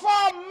a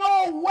far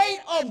more weight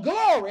of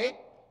glory.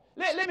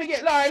 Let me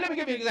give you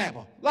an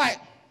example. Like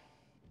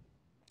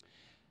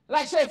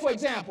say, for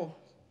example,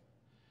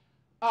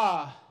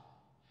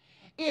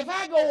 if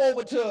I go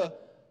over to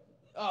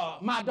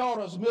my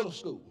daughter's middle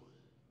school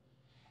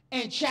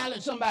and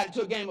challenge somebody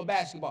to a game of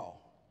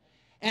basketball,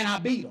 and I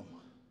beat them,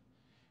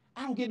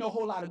 I don't get no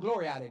whole lot of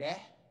glory out of that,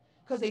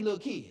 because they little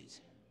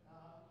kids.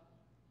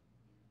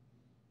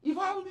 You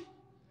follow me?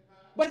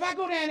 But if I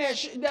go down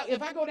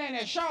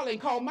there, Charlotte,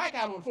 and call Mike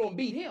out on the floor and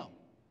beat him,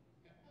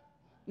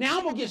 now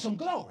I'm gonna get some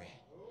glory,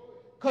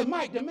 because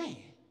Mike the man.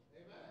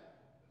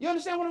 You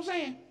understand what I'm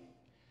saying?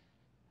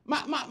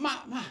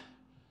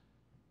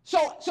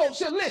 So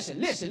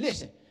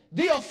listen.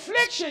 The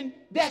affliction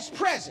that's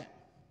present,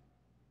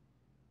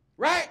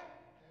 right?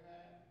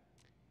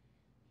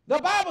 The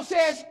Bible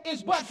says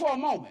it's but for a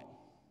moment.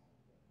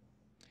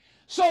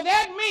 So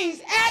that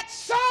means at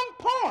some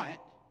point,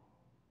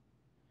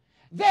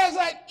 there's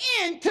an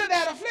end to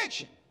that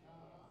affliction.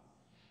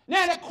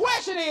 Now the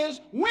question is,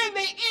 when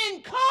the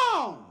end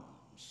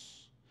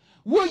comes,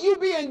 will you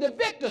be in the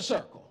victor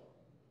circle,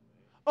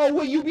 or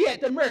will you be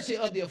at the mercy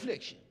of the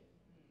affliction?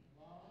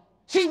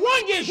 See,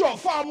 one gives you a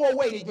far more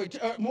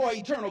more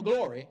eternal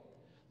glory.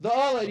 The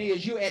other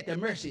is you're at the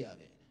mercy of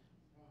it.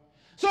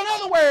 So in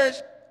other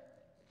words,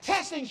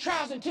 testings,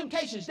 trials, and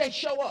temptations, they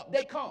show up,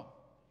 they come.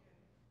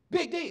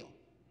 Big deal.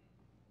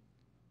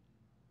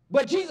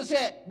 But Jesus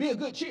said, be of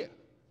good cheer.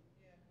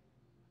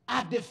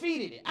 I've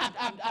defeated it.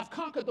 I've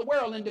conquered the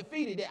world and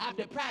defeated it. I've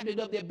deprived it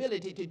of the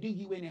ability to do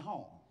you any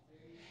harm.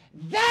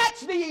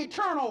 That's the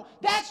eternal,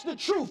 that's the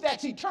truth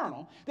that's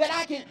eternal, that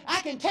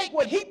I can take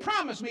what he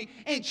promised me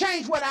and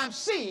change what I'm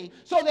seeing,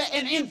 so that,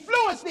 and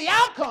influence the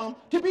outcome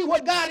to be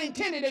what God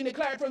intended and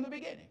declared from the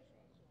beginning.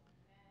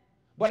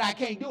 But I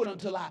can't do it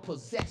until I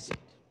possess it.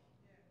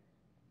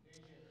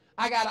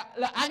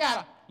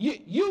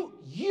 You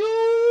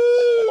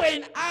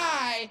and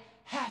I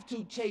have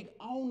to take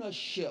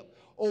ownership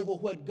over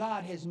what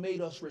God has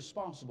made us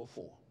responsible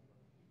for.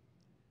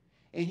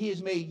 And he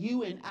has made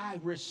you and I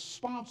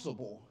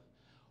responsible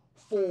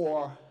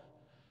for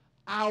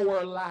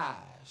our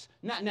lives.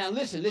 Now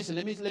listen,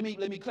 let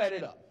me clear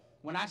it up.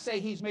 When I say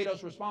he's made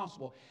us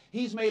responsible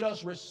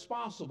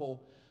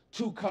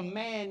to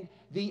command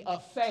the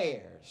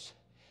affairs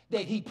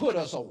that he put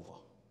us over.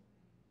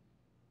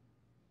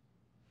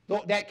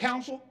 That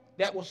counsel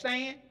that will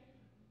stand,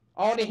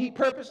 all that he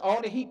purposed,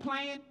 all that he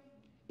planned,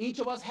 each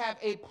of us have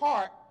a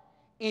part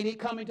in it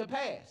coming to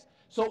pass.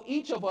 So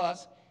each of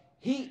us,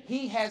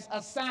 he has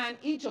assigned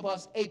each of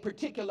us a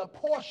particular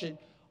portion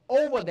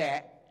over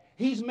that.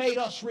 He's made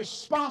us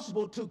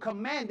responsible to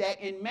command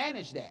that and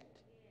manage that.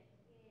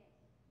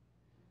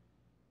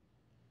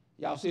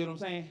 Y'all see what I'm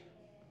saying?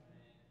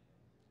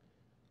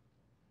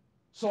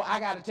 So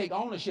I got to take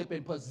ownership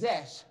and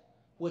possess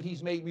what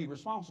he's made me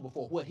responsible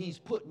for, what he's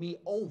put me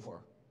over,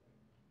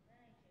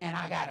 and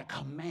I got to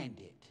command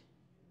it.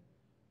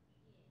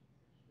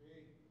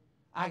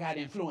 I got to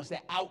influence the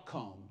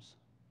outcomes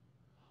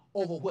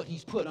over what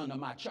he's put under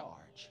my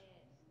charge.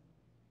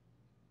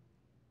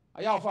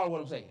 Are y'all follow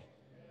what I'm saying?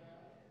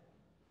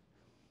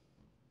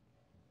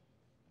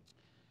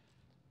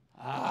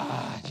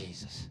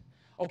 Jesus.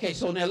 Okay,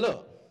 so now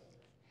look.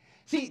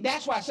 See,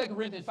 that's why 2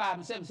 Corinthians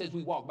 5:7 says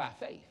we walk by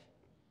faith,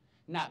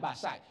 not by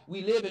sight.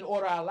 We live and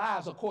order our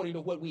lives according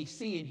to what we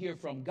see and hear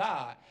from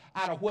God,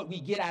 out of what we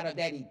get out of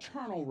that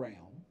eternal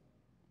realm,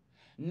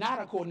 not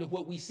according to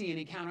what we see and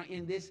encounter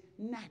in this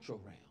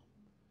natural realm.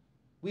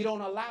 We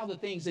don't allow the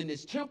things in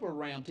this temporal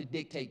realm to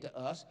dictate to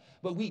us,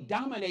 but we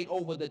dominate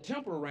over the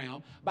temporal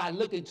realm by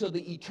looking to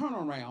the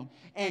eternal realm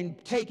and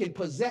taking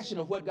possession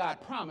of what God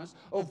promised,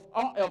 of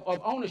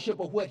ownership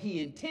of what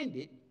he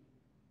intended,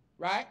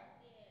 right?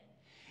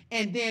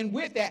 And then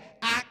with that,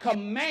 I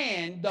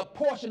command the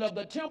portion of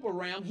the temporal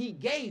realm he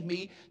gave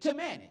me to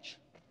manage.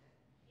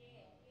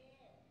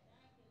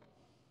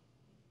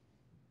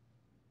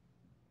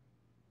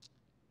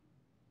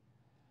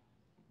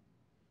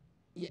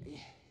 Yeah.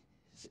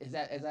 Is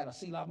that a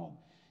Selah moment?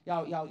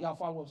 Y'all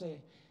follow what I'm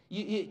saying?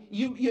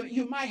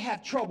 You might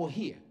have trouble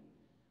here,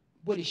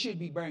 but it should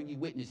be bearing you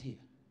witness here.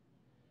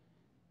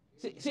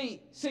 See.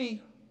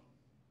 Jesus.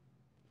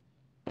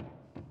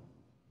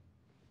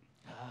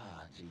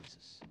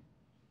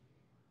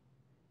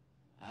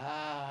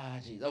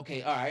 Jesus.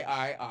 Okay, all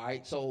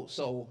right. So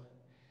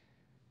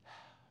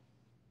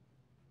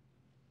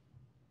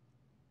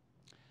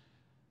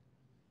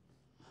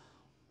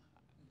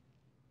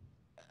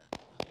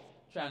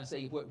trying to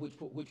say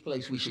which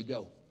place we should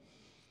go.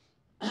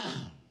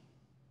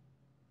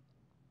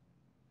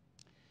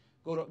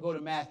 Go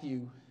to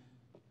Matthew.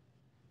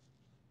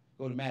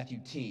 Go to Matthew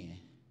 10.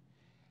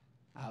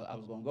 I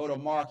was going to go to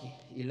Mark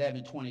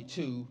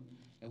 11:22,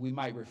 and we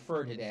might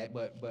refer to that,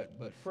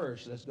 but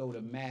first let's go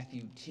to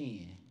Matthew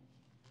 10.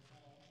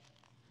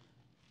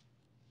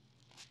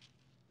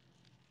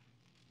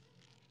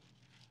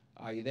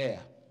 Are you there?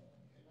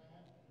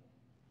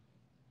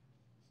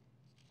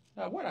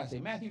 What did I say?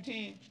 Matthew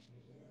 10?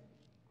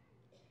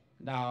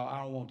 No,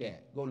 I don't want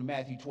that. Go to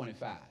Matthew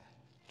 25.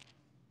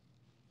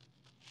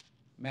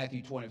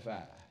 Matthew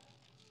 25.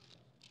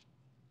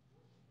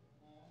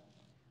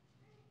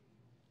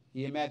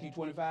 You in Matthew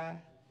 25?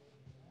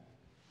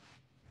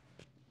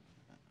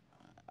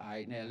 All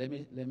right, now let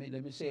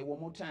me say it one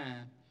more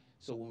time.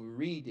 So when we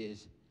read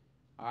this,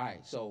 all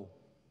right, so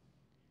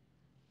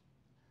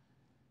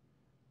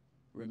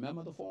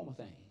remember the former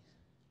things.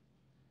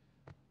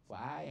 For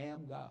I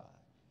am God,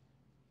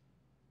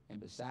 and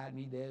beside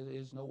me there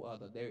is no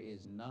other. There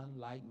is none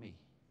like me,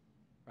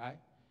 right?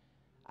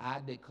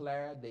 I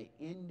declare the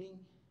ending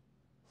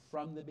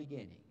from the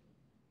beginning,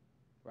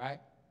 right?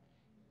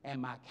 And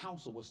my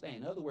counsel will stand.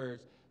 In other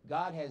words,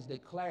 God has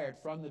declared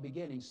from the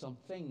beginning some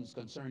things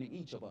concerning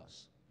each of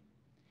us.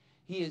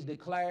 He has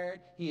declared,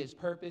 he has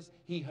purposed,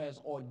 he has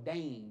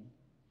ordained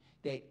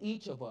that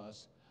each of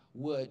us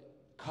would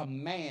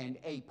command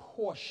a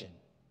portion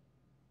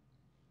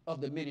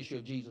of the ministry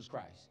of Jesus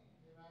Christ.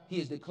 He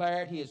has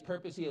declared, he has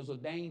purposed, he has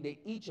ordained that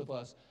each of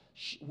us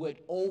would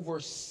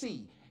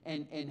oversee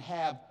and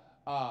have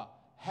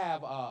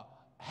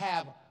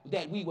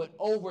that we would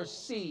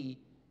oversee,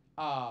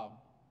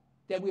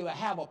 that we would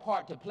have a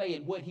part to play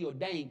in what he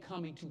ordained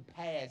coming to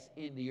pass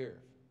in the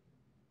earth.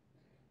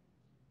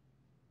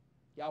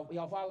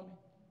 Y'all follow me? Amen.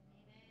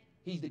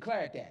 He's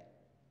declared that.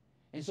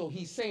 And so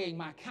he's saying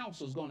my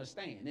counsel is going to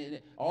stand.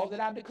 And all that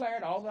I've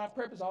declared, all that I've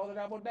purposed, all that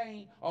I've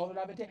ordained, all that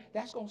I've intended,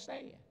 that's going to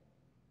stand.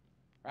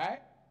 Right?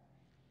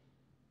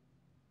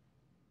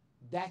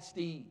 That's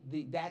the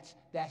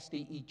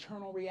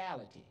eternal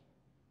reality.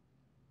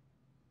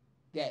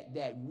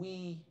 That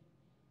we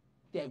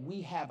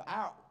have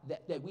our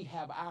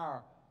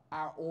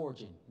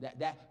origin.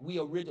 That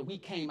we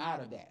came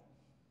out of that.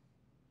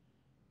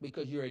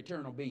 Because you're an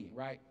eternal being,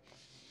 right?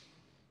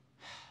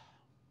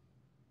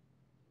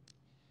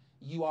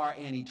 You are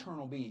an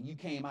eternal being. You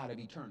came out of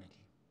eternity.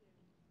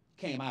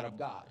 Came out of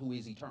God, who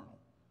is eternal.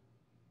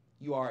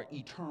 You are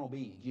eternal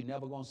beings. You're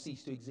never going to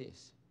cease to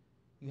exist.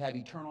 You have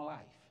eternal life.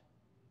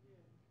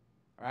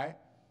 All right?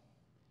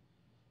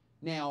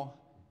 Now,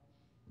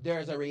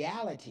 there's a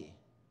reality.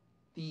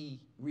 The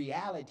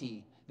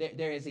reality,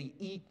 there is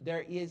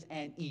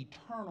an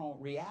eternal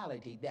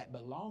reality that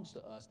belongs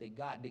to us that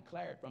God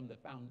declared from the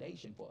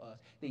foundation for us,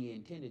 that He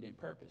intended in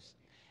purpose.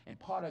 And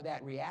part of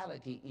that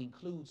reality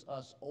includes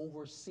us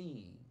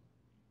overseeing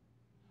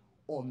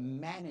or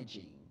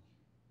managing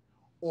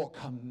or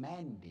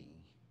commanding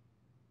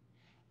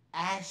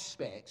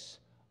aspects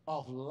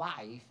of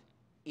life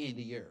in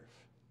the earth.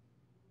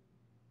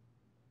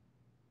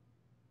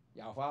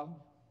 Y'all follow?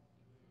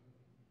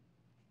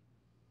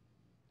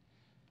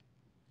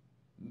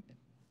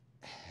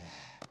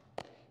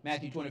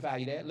 Matthew 25,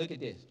 you there? Look at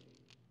this.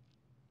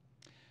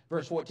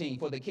 Verse 14,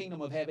 for the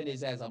kingdom of heaven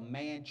is as a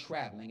man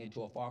traveling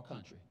into a far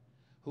country,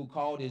 who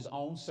called his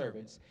own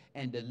servants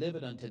and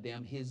delivered unto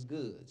them his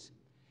goods.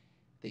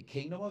 The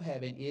kingdom of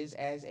heaven is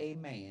as a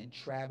man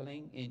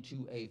traveling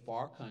into a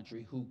far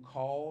country, who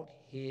called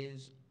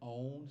his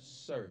own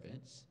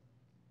servants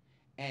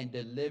and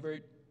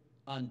delivered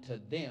unto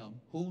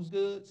them whose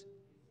goods?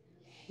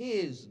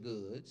 His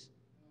goods.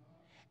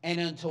 And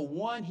unto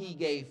one he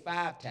gave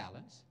 5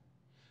 talents,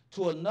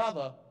 to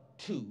another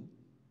 2,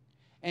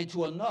 and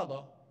to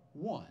another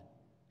 1.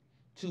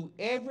 To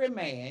every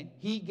man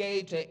he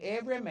gave to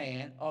every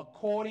man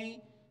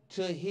according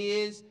to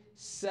his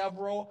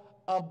several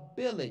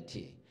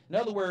ability. In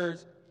other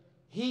words,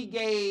 he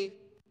gave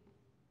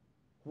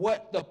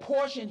what the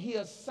portion he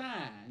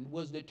assigned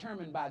was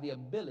determined by the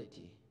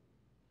ability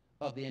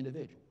of the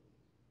individual.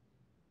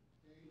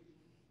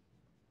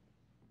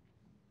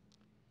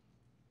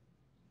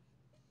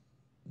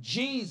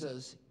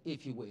 Jesus,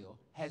 if you will,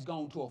 has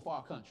gone to a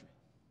far country.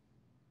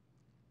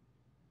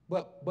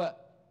 But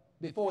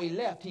before he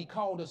left, he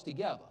called us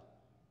together.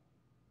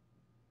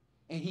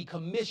 And he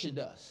commissioned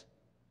us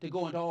to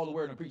go into all the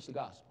world and preach the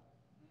gospel.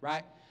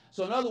 Right?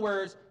 So in other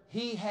words,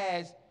 he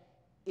has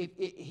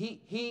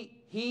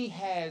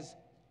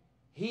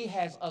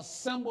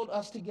assembled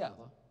us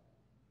together,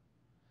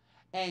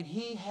 and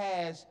he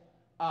has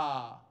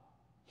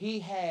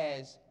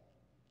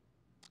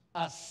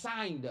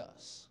assigned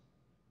us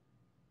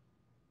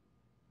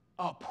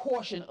a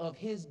portion of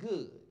his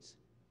goods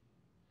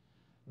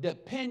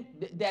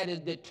that is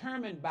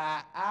determined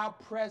by our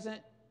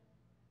present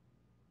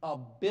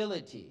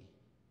ability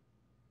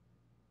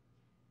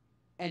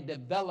and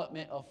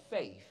development of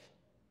faith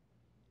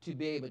to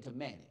be able to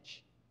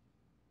manage.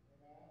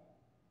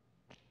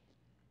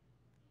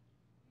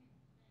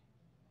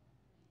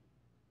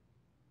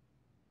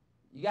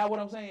 You got what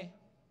I'm saying?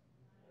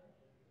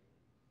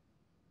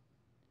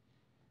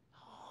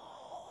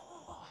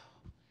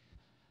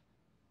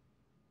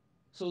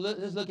 So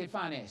let's look at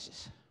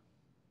finances.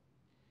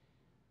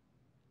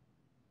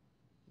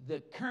 The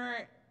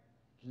current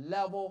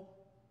level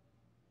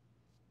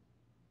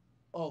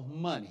of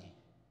money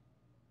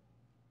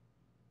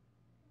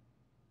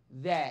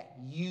that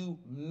you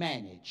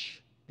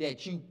manage,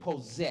 that you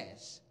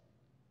possess,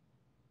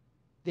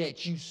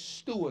 that you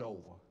steward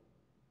over,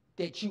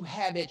 that you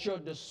have at your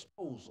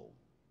disposal,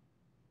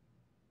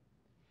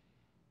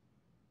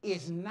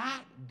 is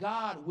not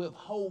God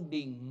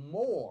withholding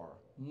more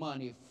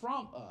money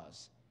from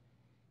us.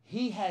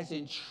 He has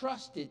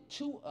entrusted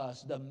to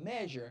us the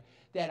measure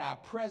that our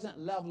present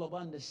level of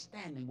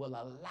understanding will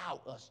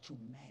allow us to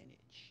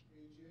manage.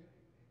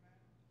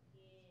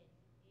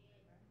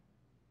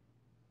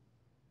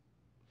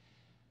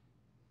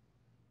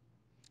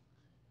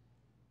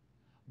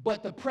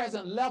 But the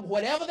present level,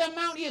 whatever the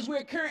amount is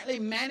we're currently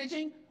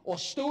managing or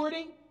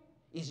stewarding,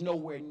 is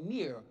nowhere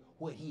near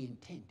what he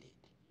intended.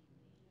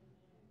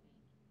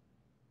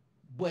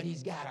 But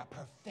he's got to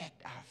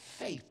perfect our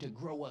faith to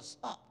grow us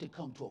up to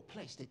come to a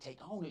place to take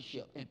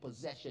ownership and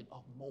possession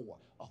of more,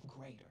 of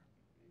greater.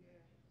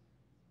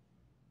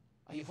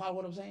 Are you following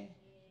what I'm saying?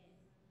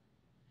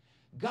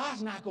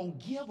 God's not going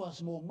to give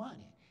us more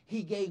money.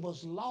 He gave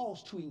us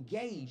laws to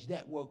engage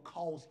that will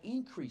cause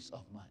increase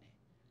of money.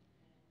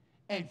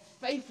 And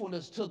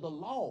faithfulness to the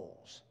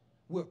laws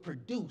will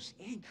produce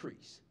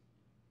increase.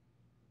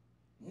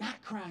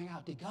 Not crying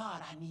out to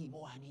God, I need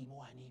more, I need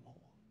more, I need more.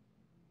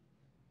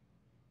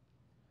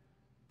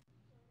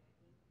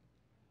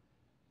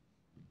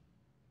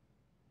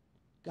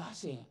 God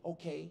saying,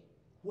 okay,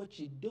 what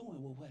you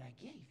doing with what I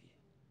gave you?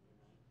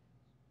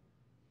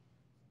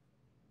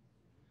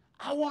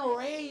 I want to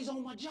raise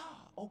on my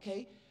job.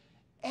 Okay,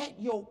 at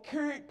your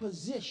current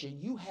position,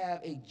 you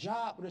have a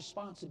job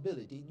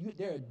responsibility.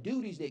 There are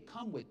duties that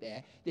come with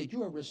that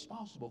you are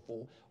responsible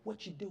for.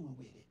 What you doing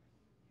with it?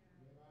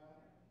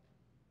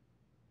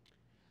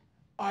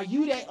 Are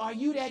you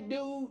that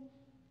dude?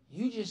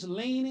 You just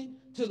leaning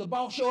till the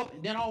boss show up,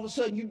 and then all of a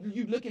sudden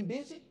you looking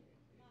busy?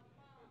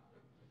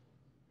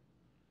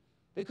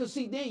 Because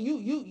see, then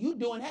you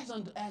doing that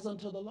as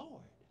unto the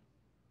Lord.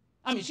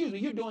 I mean, excuse me,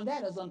 you're doing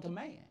that as unto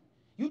man.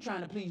 You're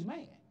trying to please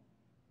man.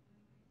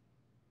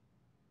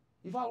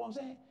 You follow what I'm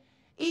saying?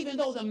 Even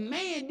though the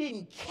man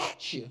didn't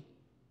catch you,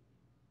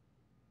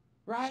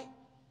 right?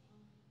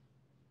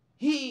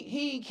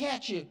 He didn't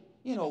catch you,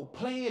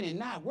 playing and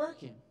not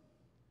working.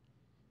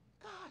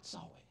 God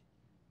saw it.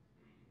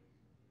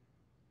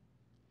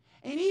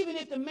 And even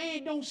if the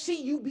man don't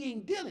see you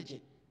being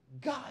diligent,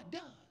 God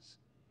does.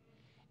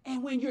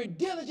 And when you're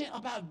diligent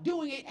about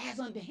doing it as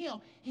unto him,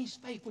 he's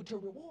faithful to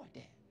reward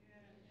that.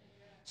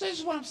 So this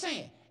is what I'm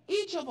saying.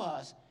 Each of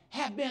us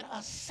have been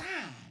assigned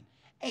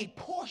a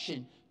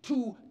portion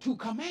to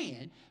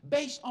command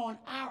based on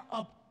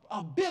our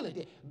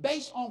ability,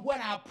 based on what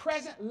our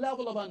present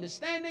level of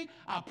understanding,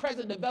 our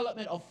present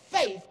development of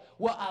faith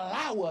will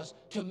allow us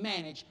to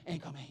manage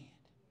and command.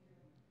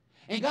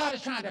 And God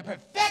is trying to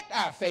perfect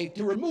our faith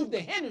to remove the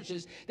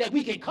hindrances that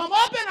we can come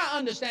up in our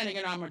understanding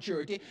and our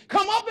maturity,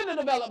 come up in the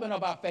development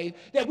of our faith,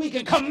 that we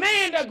can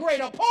command a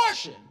greater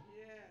portion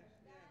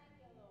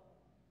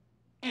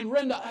and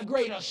render a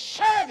greater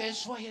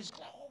service for his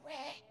glory.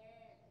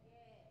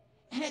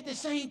 And at the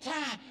same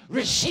time,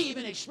 receive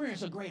and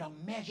experience a greater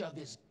measure of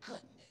his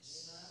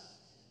goodness.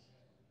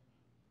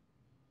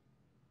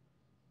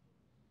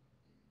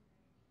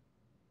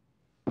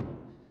 Glory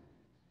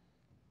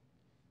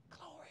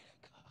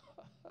to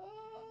God.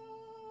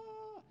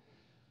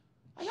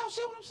 Y'all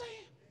see what I'm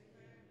saying?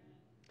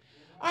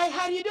 All right,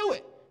 how do you do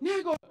it?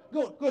 Now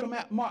go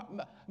to Mark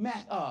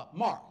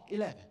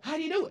 11. How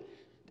do you do it?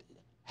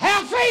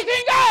 Have faith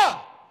in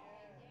God.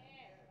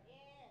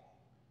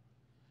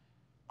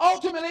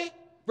 Ultimately,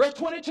 verse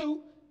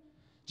 22,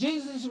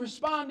 Jesus is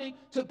responding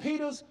to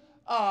Peter's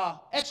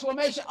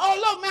exclamation, "Oh,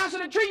 look, Master,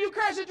 the tree you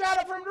cursed is dried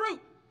up from the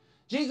root."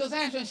 Jesus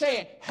answered and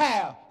saying,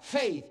 "Have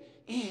faith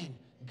in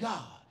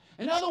God."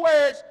 In other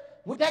words,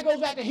 that goes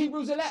back to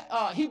Hebrews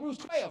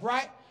 12,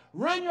 right?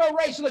 Run your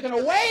race looking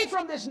away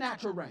from this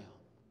natural realm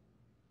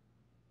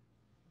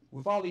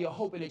with all of your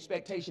hope and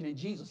expectation in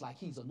Jesus, like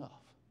he's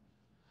enough.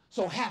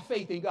 So have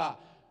faith in God.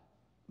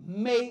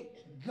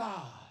 Make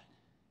God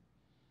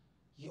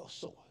your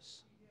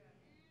source.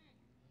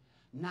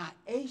 Not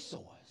a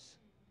source,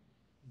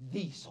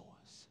 the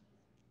source.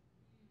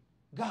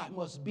 God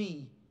must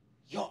be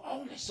your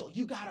only source.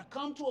 You got to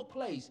come to a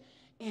place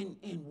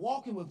in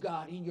walking with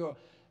God, in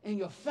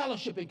your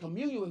fellowship and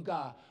communion with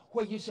God,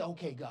 where you say,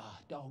 okay,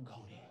 God,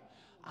 doggone it,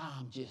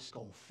 I'm just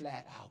going to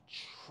flat out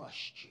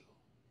trust you.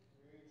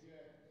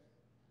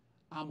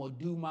 I'm going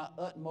to do my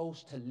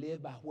utmost to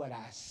live by what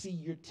I see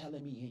you're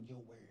telling me in your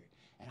word.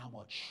 And I'm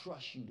going to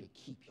trust you to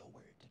keep your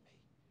word to me.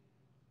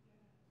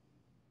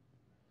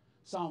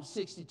 Psalm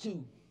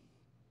 62,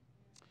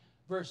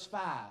 verse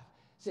 5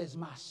 says,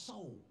 "My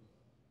soul,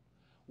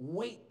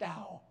 wait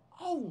thou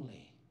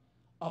only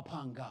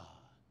upon God,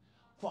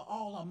 for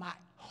all of my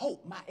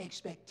hope, my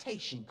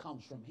expectation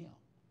comes from him."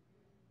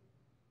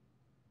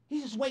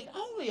 He says, wait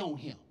only on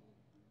him.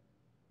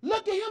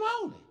 Look to him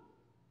only.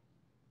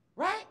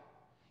 Right?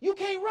 You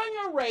can't run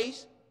your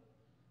race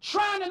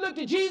trying to look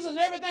to Jesus and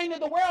everything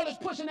that the world is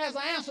pushing as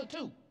an answer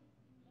to.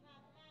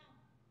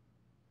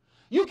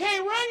 You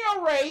can't run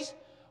your race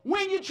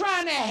when you're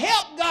trying to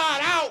help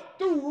God out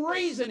through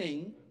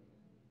reasoning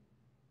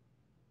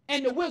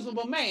and the wisdom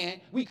of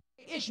man. We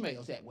create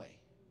Ishmaels that way.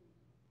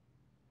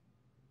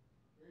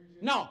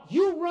 No,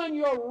 you run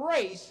your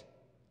race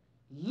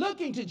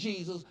looking to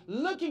Jesus,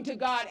 looking to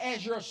God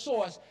as your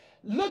source,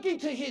 looking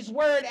to his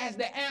word as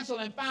the answer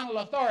and final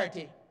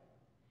authority,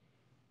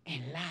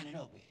 and lining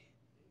up with it.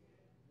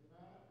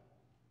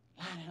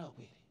 Lining up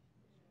with it.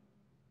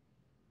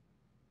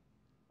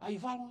 Are you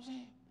following what I'm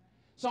saying?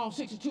 Psalm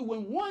 62,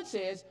 when one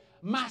says,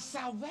 my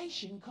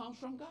salvation comes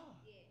from God.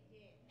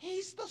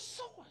 He's the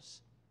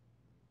source.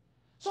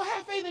 So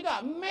have faith in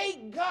God.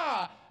 Make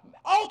God.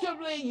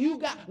 Ultimately,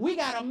 we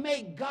got to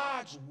make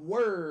God's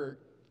word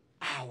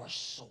our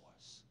source.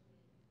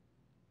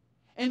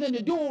 And then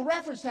the dual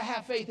reference to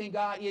have faith in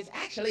God is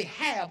actually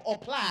have,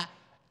 apply,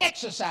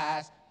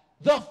 exercise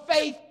the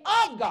faith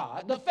of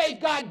God. The faith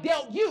God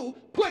dealt you,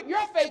 put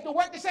your faith to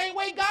work the same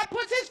way God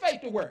puts his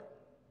faith to work.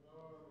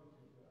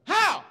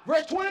 How?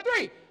 Verse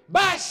 23.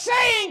 By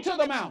saying to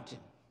the mountain,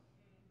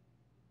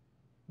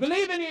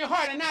 believing in your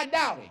heart and not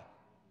doubting,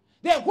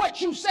 that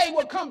what you say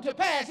will come to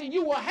pass and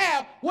you will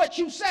have what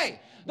you say.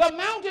 The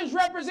mountains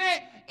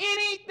represent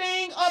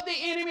anything of the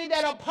enemy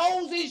that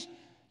opposes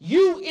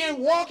you in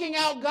walking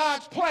out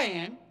God's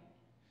plan.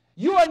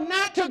 You are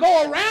not to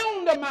go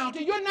around the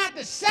mountain. You're not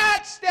to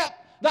sidestep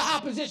the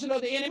opposition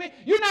of the enemy.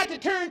 You're not to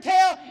turn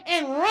tail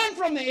and run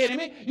from the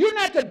enemy. You're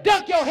not to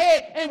duck your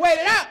head and wait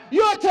it out.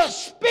 You're to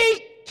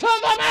speak to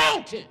the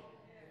mountain.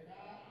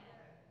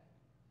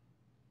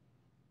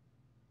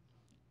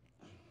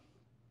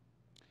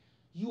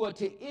 You are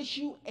to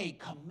issue a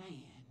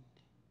command.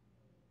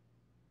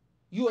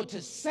 You are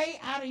to say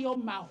out of your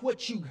mouth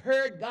what you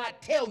heard God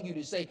tell you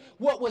to say,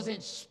 what was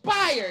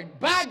inspired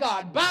by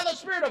God, by the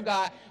Spirit of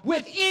God,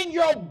 within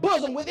your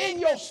bosom, within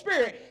your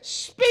spirit.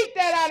 Speak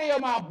that out of your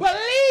mouth,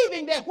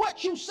 believing that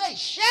what you say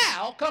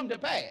shall come to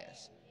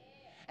pass.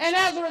 And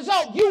as a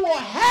result, you will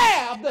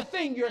have the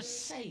thing you're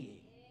saying.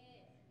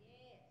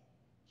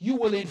 You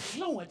will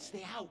influence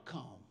the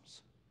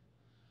outcomes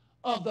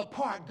of the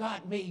part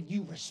God made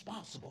you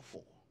responsible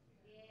for.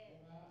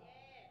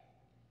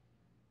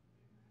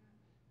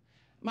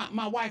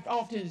 My wife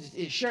often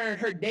is sharing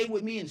her day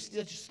with me and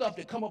stuff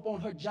that come up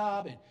on her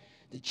job and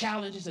the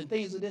challenges and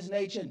things of this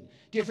nature, and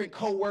different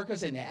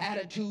co-workers and their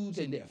attitudes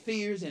and their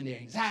fears and their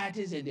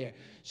anxieties and their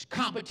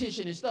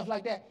competition and stuff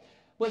like that.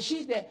 But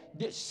she's there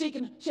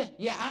seeking,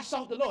 yeah, I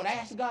sought the Lord. I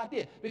asked God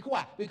this. Because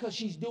why? Because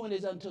she's doing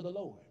this unto the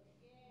Lord.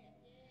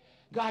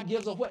 God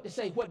gives her what to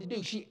say, what to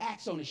do. She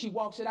acts on it. She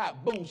walks it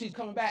out. Boom, she's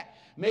coming back.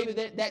 Maybe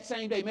that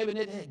same day, maybe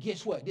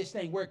guess what? This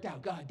thing worked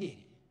out. God did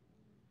it.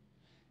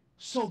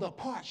 So the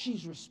part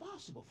she's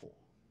responsible for,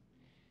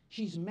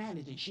 she's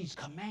managing, she's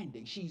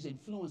commanding, she's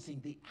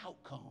influencing the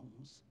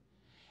outcomes.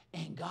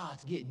 And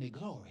God's getting the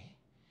glory,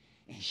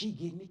 and she's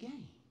getting the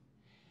gain.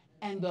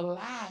 And the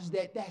lives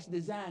that's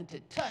designed to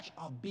touch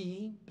are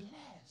being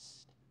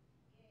blessed.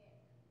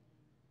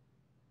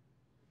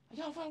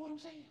 Y'all follow what I'm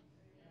saying?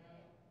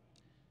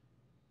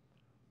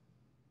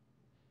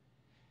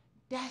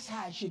 That's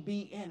how it should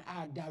be in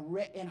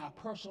our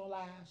personal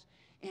lives,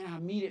 in our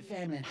immediate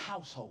family and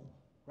household,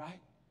 right?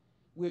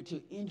 We're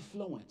to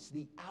influence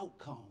the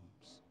outcomes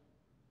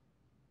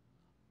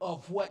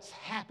of what's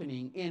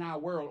happening in our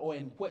world or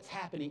in what's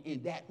happening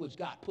in that which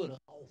God put us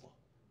over.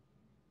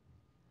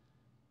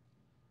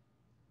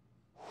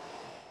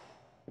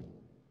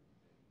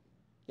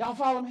 Y'all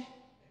follow me?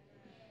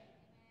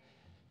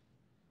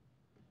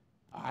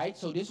 All right,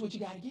 so this is what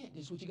you got to get.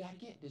 This is what you got to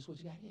get. This is what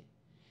you got to get.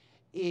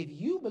 If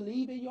you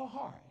believe in your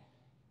heart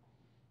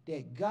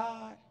that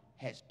God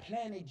has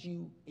planted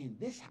you in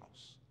this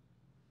house,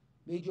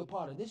 made you a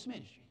part of this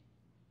ministry.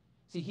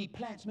 See, he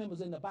plants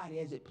members in the body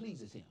as it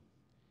pleases him.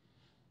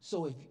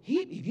 So if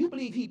you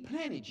believe he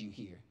planted you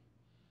here,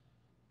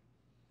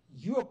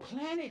 you're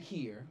planted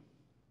here,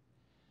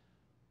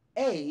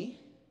 A,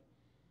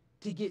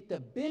 to get the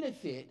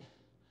benefit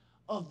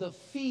of the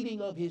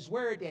feeding of his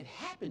word that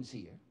happens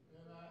here,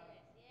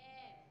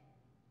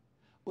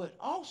 but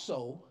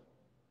also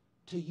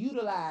to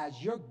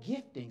utilize your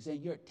giftings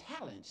and your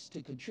talents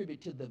to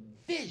contribute to the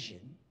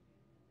vision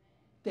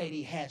that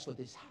he has for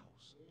this house.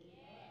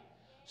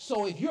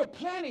 So if you're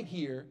planted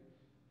here,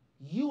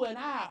 you and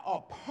I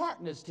are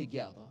partners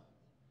together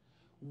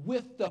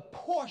with the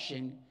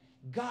portion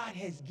God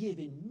has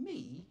given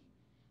me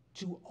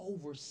to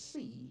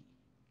oversee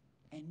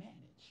and manage.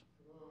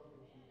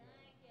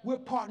 We're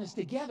partners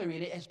together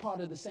in it as part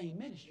of the same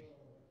ministry.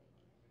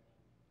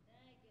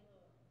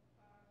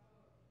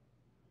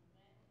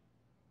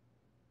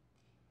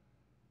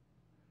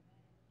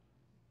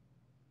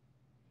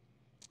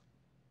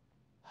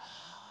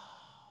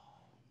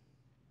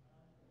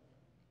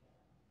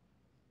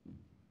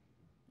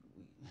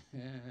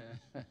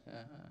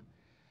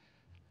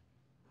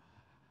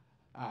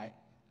 All right,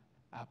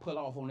 I'll pull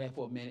off on that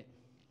for a minute.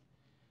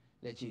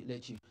 Let you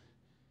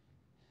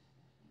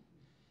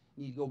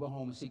need to go back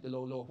home and seek the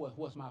Lord. Lord,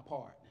 what's my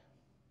part?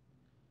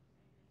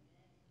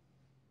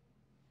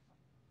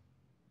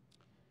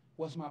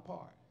 What's my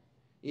part?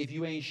 If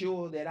you ain't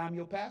sure that I'm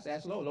your pastor,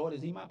 ask the Lord, Lord,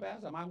 is he my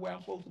pastor? Am I where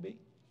I'm supposed to be?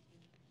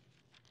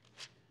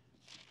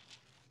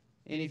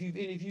 And if you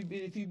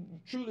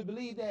truly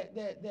believe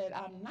that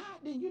I'm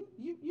not, then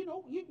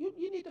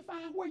you need to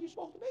find where you're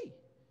supposed to be.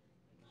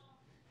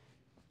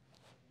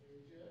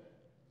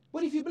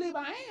 But if you believe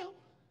I am,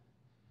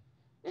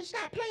 then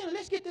stop playing and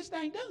let's get this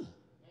thing done.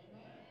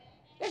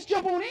 Let's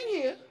jump on in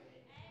here.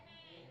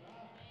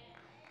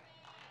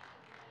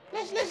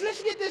 Let's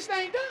get this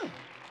thing done.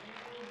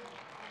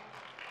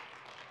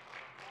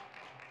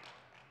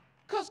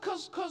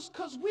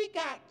 Cause we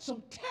got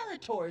some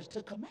territories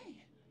to command.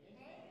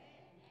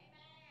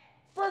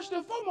 First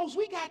and foremost,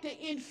 we got to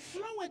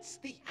influence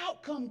the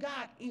outcome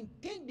God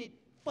intended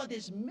for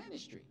this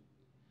ministry,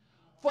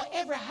 for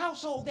every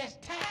household that's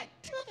tied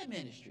to the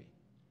ministry,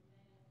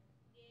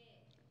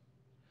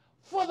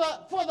 for the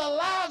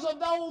lives of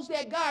those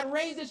that God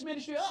raised this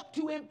ministry up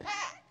to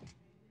impact.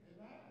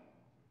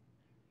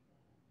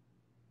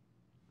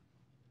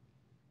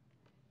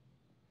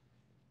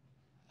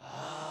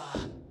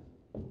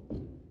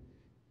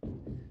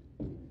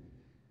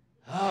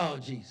 Oh,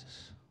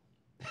 Jesus.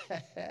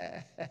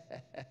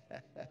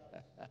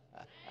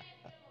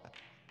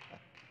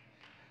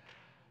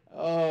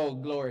 Oh,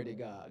 glory to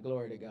God,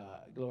 glory to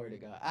God, glory to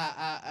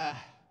God.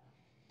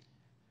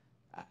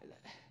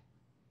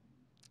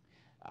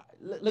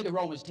 Look at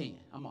Romans 10.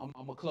 I'm going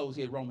to close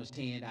here at Romans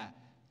 10. I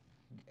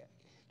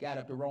got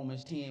up to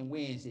Romans 10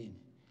 Wednesday.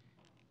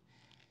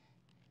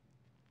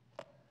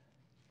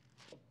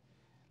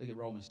 Look at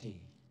Romans 10.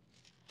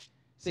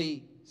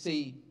 See,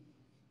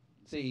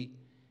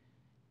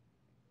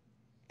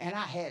 and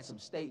I had some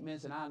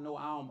statements, and I know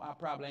I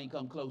probably ain't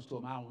come close to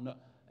them. I don't know.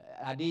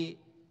 I did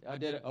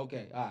it?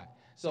 Okay, all right.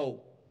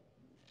 So,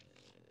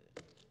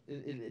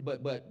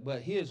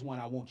 but here's one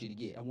I want you to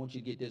get. I want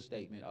you to get this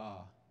statement.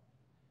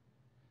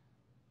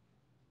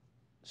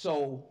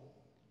 So,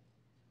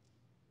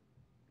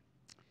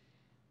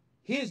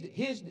 here's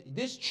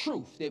this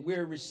truth that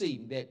we're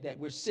receiving, that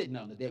we're sitting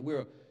under, that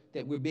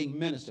we're being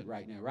ministered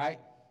right now, right?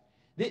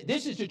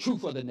 This is the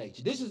truth of the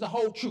nature. This is the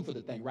whole truth of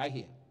the thing right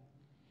here.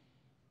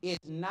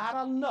 It's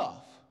not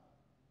enough.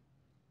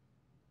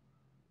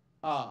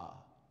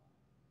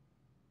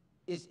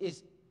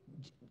 It's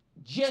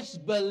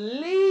just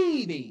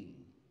believing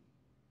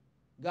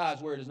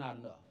God's word is not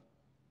enough.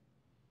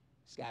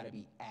 It's got to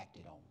be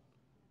acted on.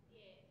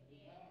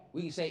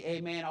 We can say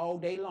amen all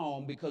day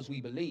long because we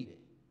believe it.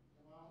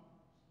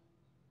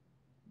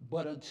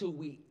 But until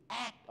we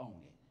act on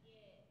it,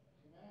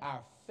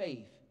 our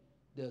faith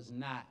does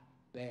not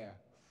bear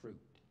fruit.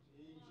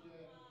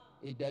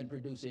 It doesn't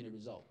produce any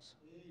results.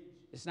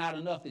 It's not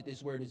enough that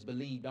this word is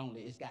believed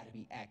only. It's got to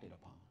be acted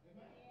upon.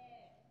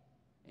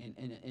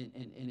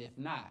 And if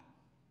not,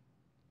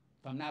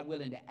 if I'm not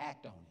willing to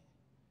act on it,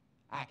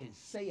 I can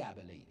say I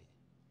believe it.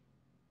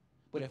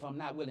 But if I'm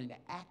not willing to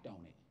act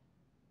on it,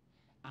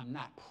 I'm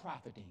not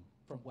profiting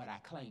from what I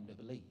claim to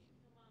believe.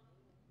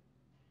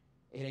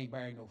 It ain't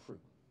bearing no fruit.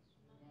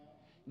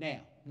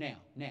 Now,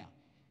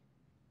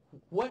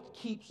 what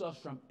keeps us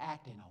from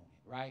acting on it,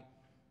 right?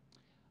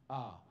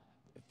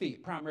 Fear,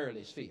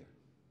 primarily it's fear.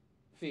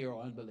 Fear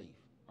or unbelief,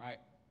 right?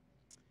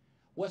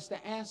 What's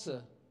the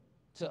answer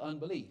to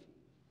unbelief?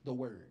 The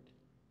word.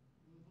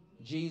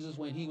 Jesus,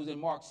 when he was in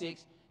Mark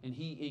 6 and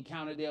he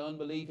encountered their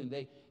unbelief and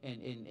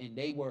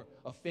they were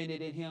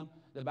offended at him,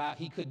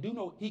 he couldn't do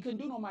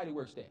no mighty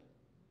works there.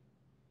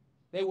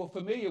 They were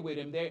familiar with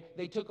him.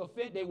 They took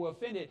offense. They were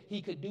offended.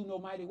 He could do no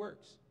mighty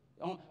works.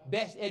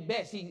 At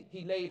best,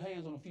 he laid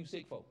hands on a few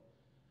sick folk.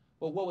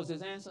 But what was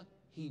his answer?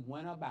 He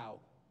went about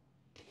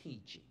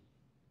teaching.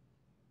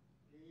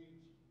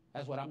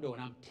 That's what I'm doing.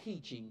 I'm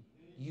teaching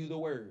you the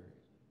word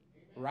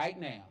right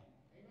now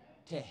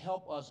to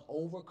help us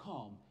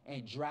overcome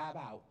and drive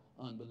out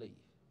unbelief.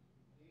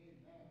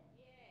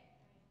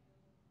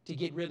 To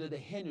get rid of the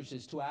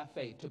hindrances to our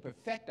faith, to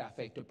perfect our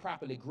faith, to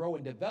properly grow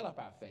and develop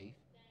our faith,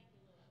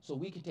 so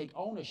we can take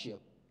ownership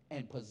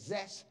and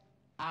possess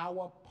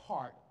our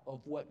part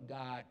of what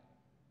God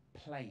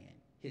planned,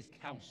 his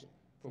counsel,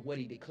 for what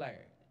he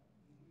declared.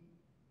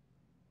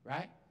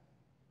 Right?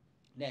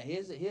 Now,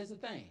 here's the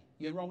thing.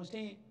 You in Romans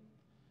 10?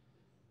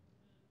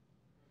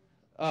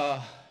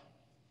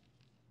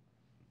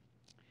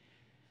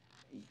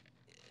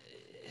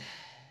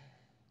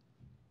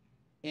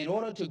 In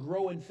order to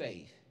grow in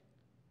faith,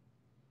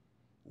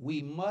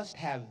 we must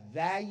have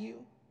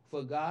value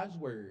for God's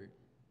word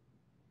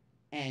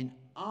and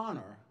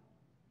honor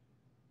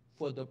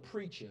for the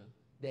preacher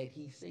that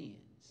he sends.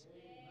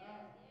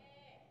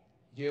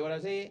 You hear what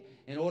I said?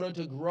 In order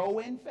to grow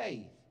in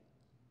faith,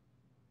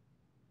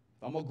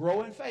 if I'm going to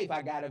grow in faith,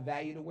 I got to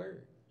value the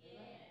word.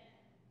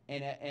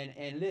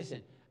 And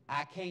listen,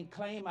 I can't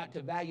claim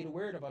to value the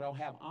word if I don't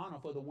have honor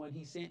for the one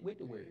he sent with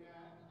the word.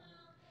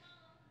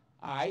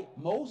 All right,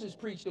 Moses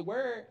preached the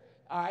word,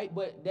 all right,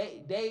 but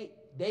they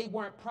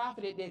weren't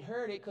profited that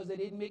heard it because they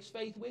didn't mix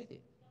faith with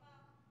it.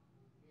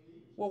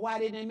 Well, why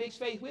didn't they mix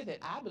faith with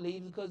it? I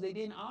believe because they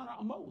didn't honor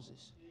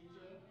Moses.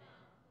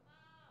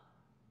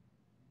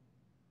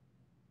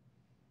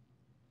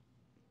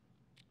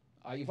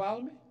 Are you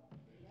following me?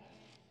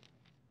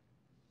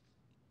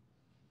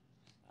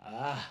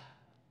 All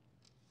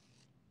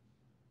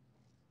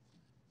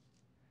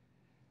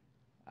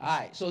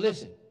right, so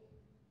listen.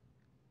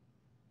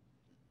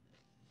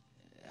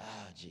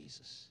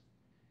 Jesus.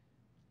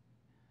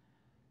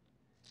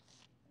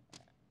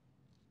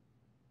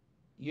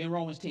 You're in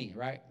Romans 10,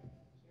 right?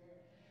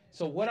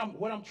 So what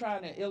I'm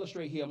trying to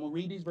illustrate here, I'm going to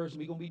read these verses,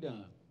 we're going to be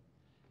done,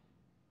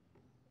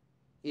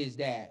 is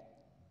that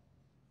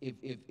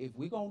if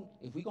we're going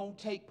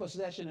to take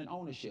possession and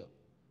ownership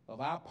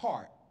of our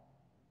part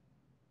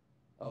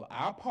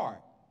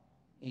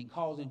in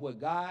causing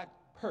what God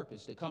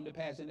purposed to come to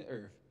pass in the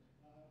earth,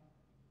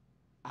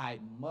 I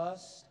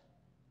must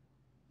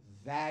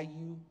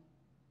value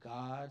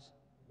God's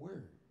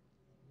word.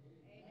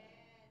 Amen.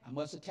 I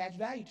must attach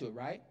value to it,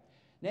 right?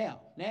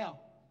 Now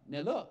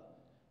look.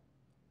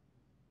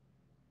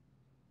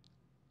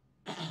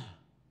 I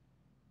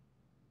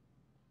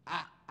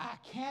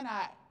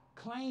cannot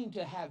claim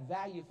to have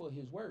value for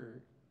his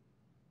word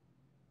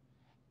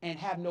and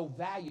have no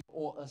value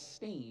or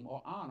esteem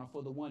or honor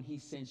for the one he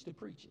sends to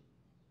preach it.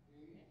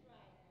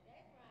 That's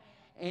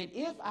right. And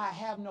if I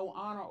have no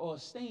honor or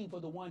esteem for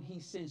the one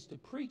he sends to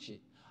preach it,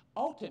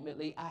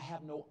 ultimately, I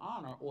have no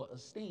honor or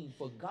esteem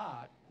for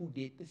God who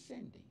did the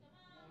sending.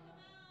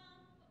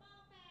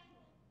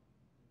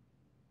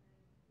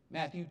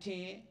 Matthew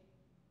 10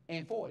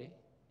 and 40,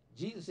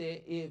 Jesus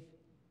said, if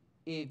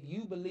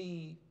you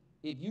believe,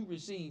 if you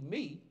receive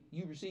me,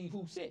 you receive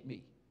who sent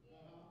me.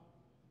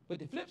 But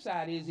the flip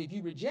side is, if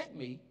you reject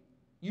me,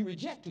 you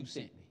reject who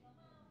sent me.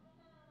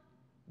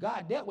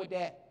 God dealt with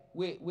that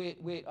with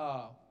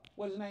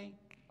what's his name?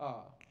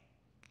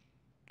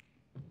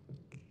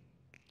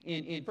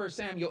 In 1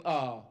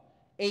 Samuel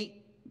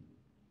 8,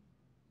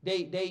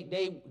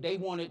 they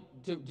wanted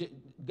to,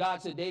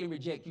 God said they didn't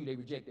reject you, they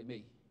rejected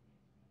me.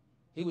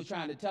 He was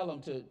trying to tell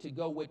them to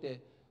go with the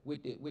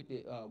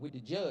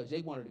judge.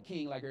 They wanted a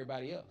king like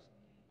everybody else.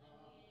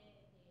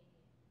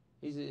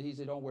 He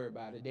said, don't worry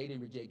about it. They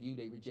didn't reject you,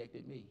 they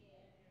rejected me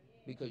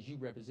because you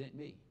represent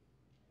me.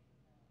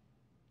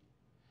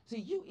 See,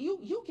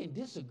 you can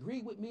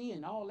disagree with me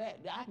and all that.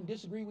 I can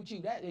disagree with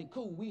you. That ain't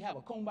cool. We have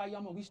a kumbaya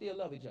moment. We still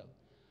love each other.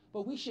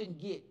 But we shouldn't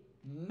get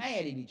mad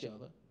at each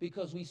other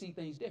because we see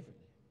things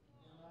differently.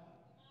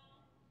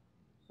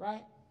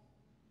 Right?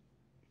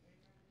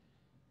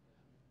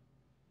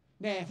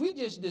 Now, if we're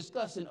just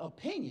discussing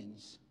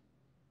opinions,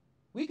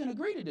 we can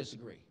agree to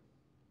disagree.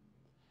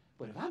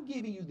 But if I'm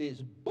giving you this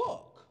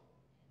book,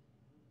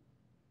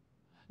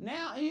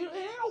 now it ain't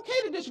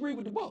okay to disagree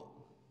with the book.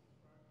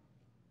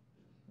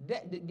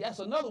 That's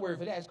another word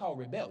for that. It's called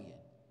rebellion.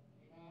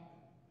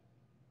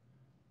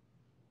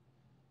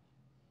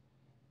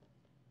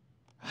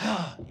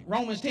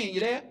 Romans 10, you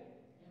there?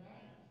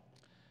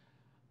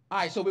 All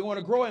right, so we want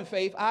to grow in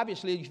faith.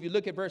 Obviously, if you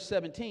look at verse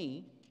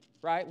 17,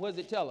 right, what does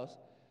it tell us?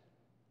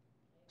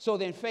 So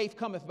then faith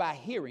cometh by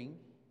hearing,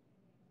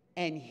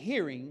 and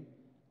hearing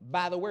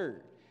by the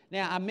word.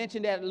 Now, I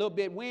mentioned that a little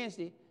bit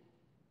Wednesday.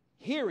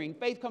 Hearing,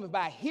 faith cometh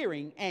by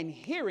hearing, and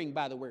hearing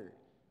by the word.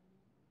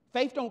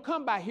 Faith don't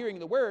come by hearing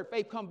the word.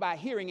 Faith comes by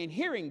hearing, and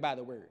hearing by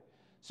the word.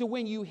 So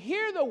when you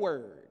hear the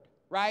word,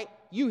 right,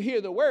 you hear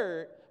the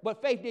word,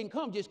 but faith didn't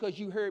come just because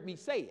you heard me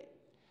say it.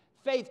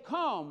 Faith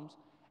comes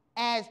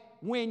as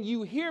when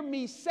you hear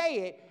me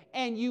say it,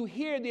 and you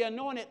hear the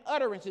anointed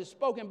utterances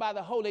spoken by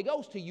the Holy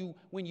Ghost to you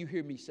when you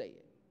hear me say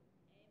it.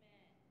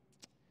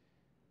 Amen.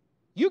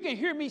 You can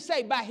hear me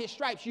say, by his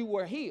stripes you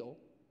were healed.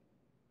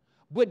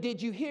 But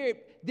did you hear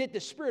it? Did the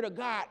Spirit of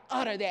God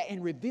utter that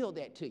and reveal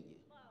that to you?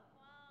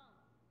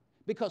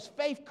 Because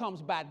faith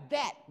comes by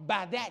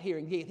that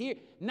hearing.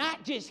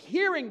 Not just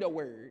hearing the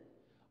word,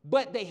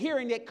 but the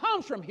hearing that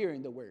comes from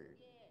hearing the word.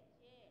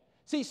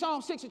 See,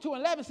 Psalm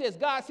 62:11 says,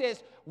 God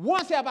says,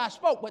 once have I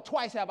spoke, but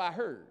twice have I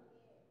heard.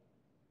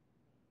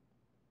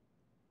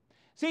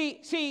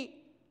 See,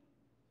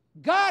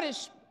 God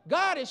is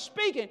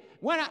speaking.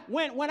 When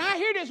I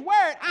hear this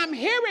word, I'm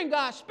hearing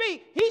God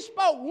speak. He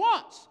spoke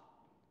once,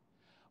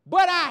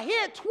 but I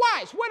hear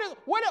twice.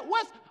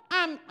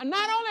 Not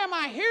only am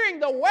I hearing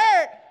the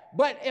word,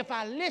 but if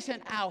I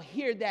listen, I'll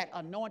hear that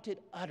anointed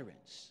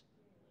utterance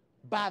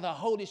by the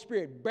Holy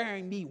Spirit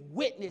bearing me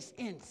witness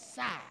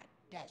inside.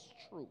 That's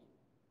true.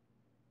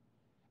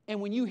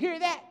 And when you hear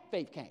that,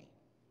 faith came.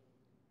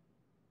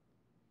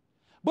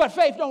 But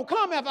faith don't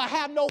come if I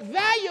have no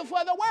value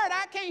for the word.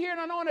 I can't hear an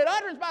anointed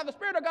utterance by the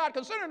Spirit of God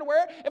concerning the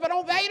word if I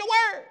don't value the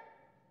word.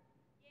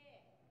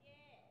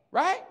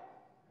 Right?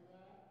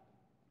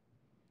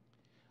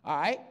 All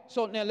right.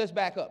 So now let's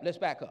back up.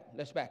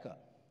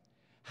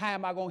 How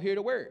am I going to hear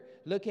the word?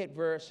 Look at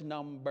verse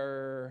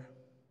number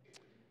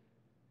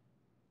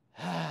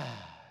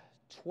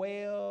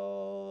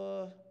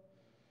 12.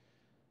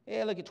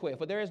 Yeah, look at 12.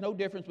 For there is no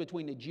difference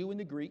between the Jew and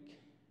the Greek.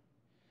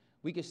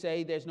 We could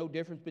say there's no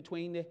difference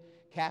between the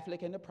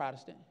Catholic and the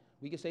Protestant.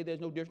 We could say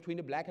there's no difference between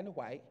the black and the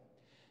white.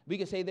 We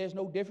could say there's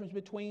no difference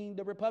between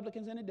the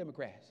Republicans and the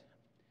Democrats.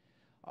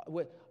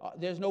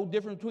 There's no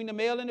difference between the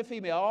male and the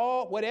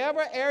female.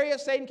 Whatever area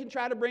Satan can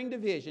try to bring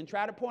division,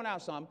 try to point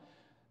out something,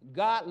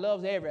 God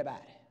loves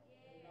everybody.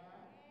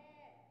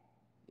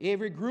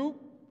 Every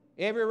group,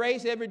 every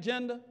race, every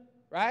gender,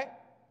 right?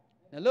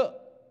 Now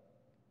look.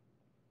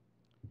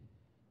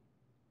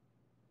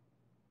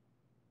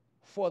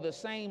 For the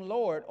same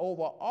Lord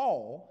over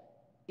all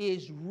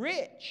is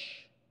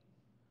rich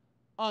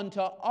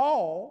unto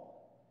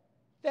all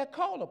that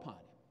call upon him.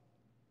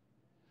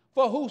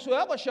 For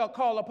whosoever shall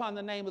call upon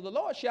the name of the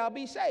Lord shall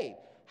be saved.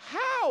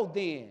 How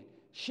then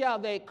shall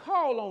they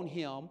call on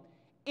him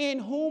in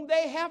whom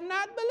they have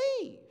not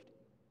believed?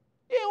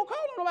 You don't call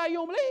on nobody you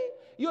don't believe.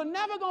 You're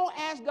never going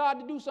to ask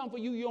God to do something for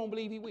you you don't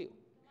believe he will.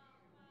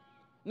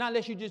 Not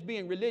unless you're just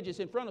being religious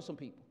in front of some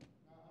people.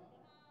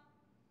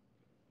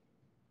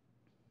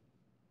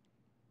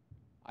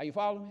 Are you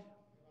following me?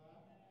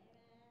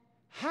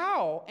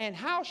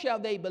 How shall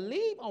they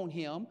believe on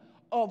him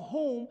of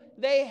whom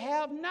they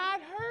have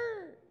not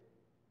heard?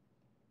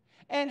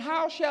 And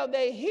how shall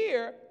they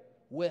hear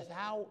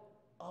without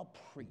a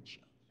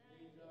preacher?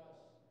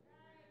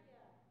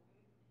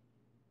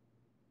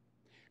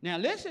 Now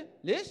listen,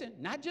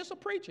 not just a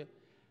preacher.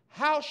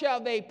 How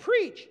shall they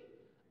preach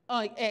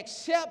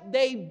except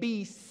they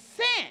be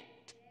sent?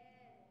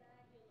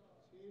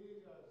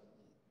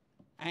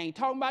 I ain't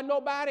talking about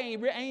nobody,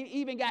 ain't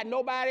even got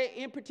nobody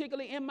in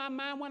particular in my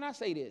mind when I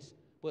say this.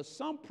 But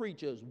some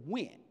preachers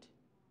went.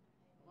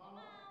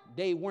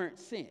 They weren't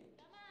sent.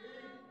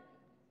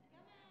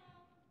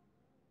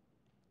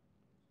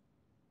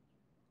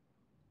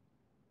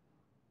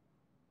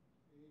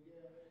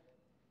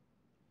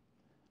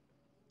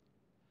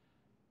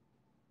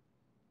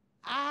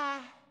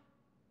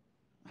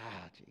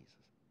 Jesus.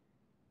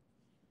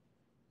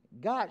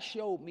 God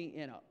showed me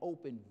in an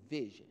open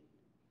vision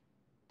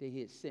that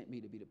he had sent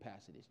me to be the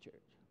pastor of this church.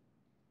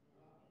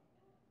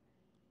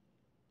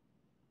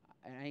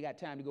 And I ain't got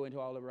time to go into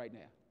all of it right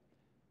now.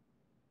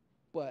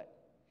 But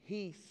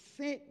he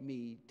sent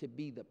me to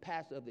be the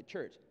pastor of the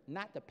church,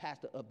 not the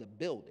pastor of the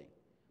building,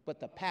 but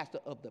the pastor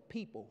of the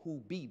people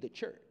who be the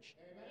church.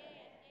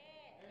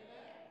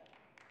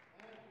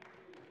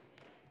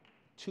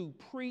 To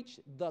preach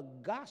the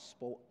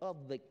gospel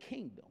of the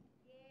kingdom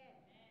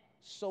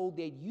so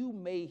that you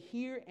may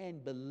hear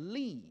and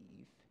believe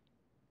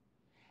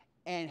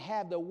and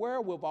have the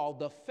wherewithal,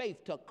 the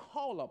faith to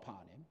call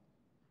upon him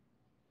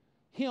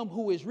him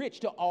who is rich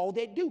to all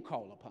that do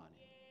call upon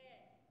him.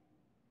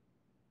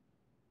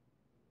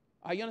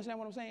 Are you understand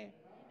what I'm saying?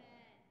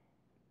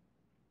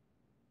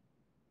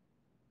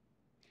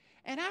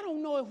 And I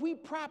don't know if we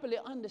properly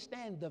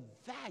understand the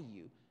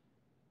value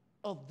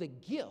of the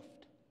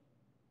gift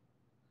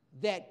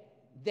that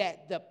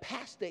the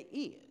pastor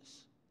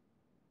is.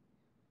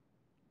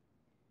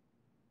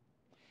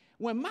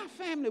 When my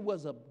family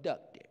was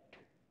abducted,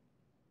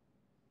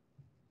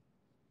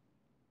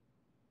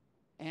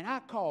 and I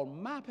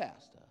called my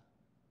pastor,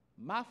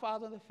 my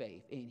father of the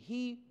faith, and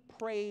he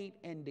prayed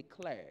and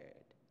declared,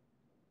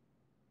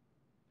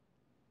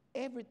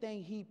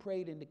 everything he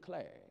prayed and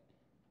declared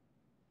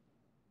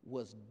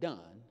was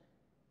done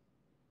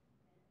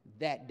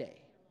that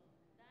day.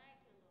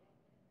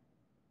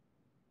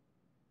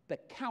 The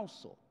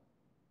counsel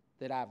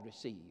that I've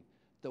received,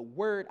 the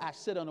word I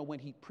sit under when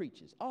he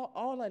preaches,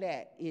 all of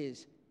that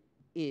is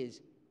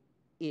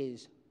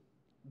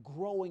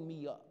growing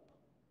me up.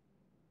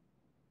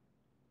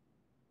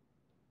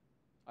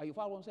 Are you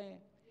following what I'm saying?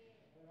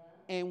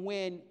 And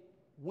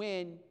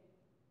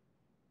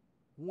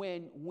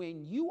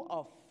when you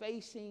are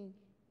facing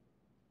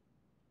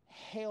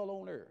hell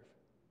on earth,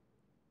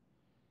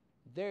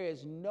 there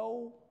is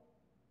no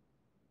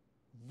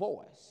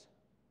voice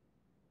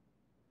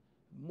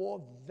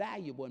more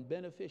valuable and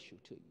beneficial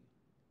to you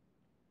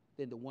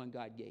than the one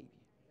God gave you.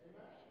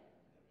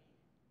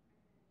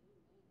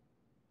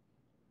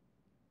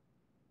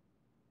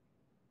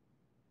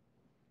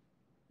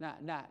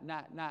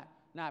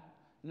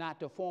 Not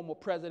the former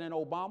President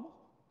Obama.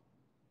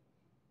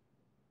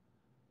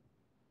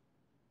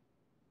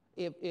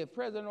 If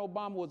President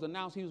Obama was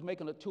announced he was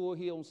making a tour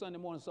here on Sunday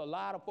morning, so a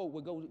lot of folk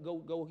would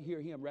go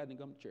hear him rather than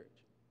come to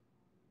church.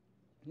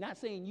 Not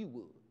saying you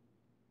would,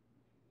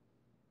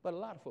 but a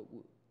lot of folk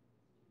would.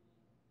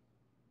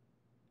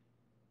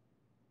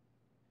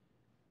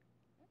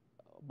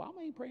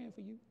 Obama ain't praying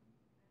for you.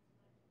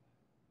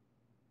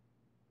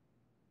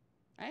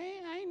 I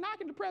ain't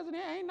knocking the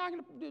president. I ain't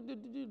knocking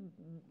the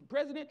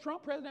President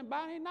Trump, President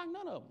Biden. I ain't knocking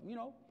none of them, you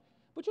know.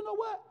 But you know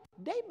what?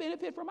 They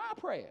benefit from our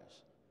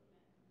prayers.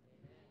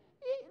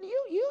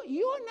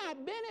 You're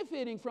not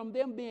benefiting from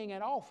them being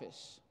in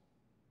office.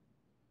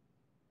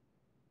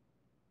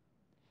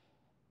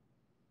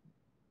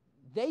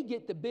 They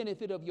get the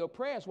benefit of your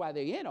prayers while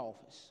they're in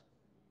office.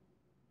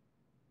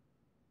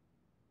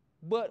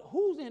 But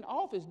who's in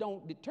office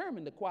don't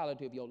determine the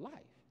quality of your life.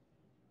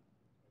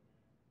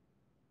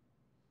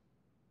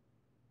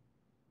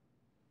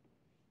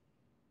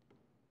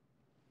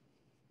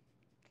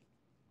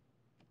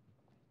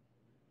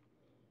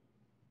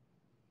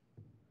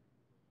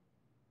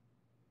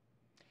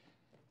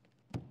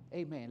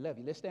 Amen. Love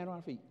you. Let's stand on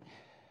our feet.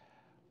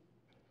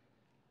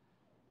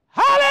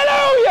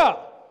 Hallelujah.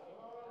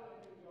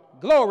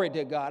 Glory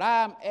to God.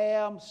 I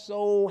am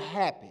so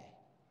happy.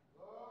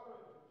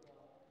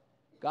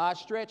 God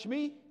stretch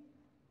me,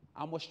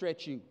 I'm going to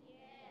stretch you.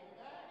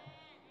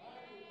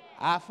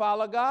 I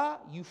follow God,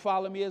 you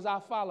follow me as I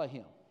follow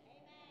him.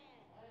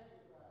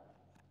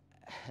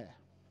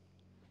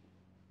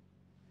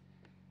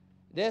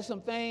 There's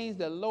some things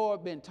the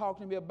Lord been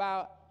talking to me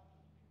about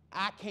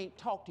I can't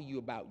talk to you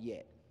about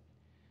yet,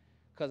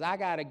 because I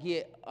got to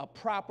get a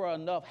proper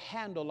enough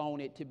handle on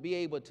it to be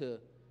able to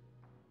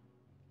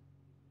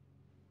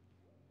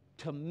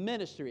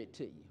minister it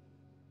to you.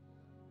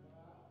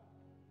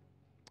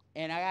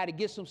 And I got to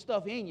get some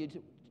stuff in you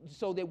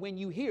so that when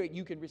you hear it,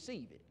 you can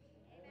receive it.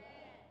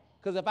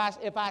 Because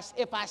if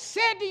I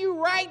said to you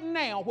right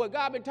now what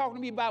God been talking to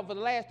me about for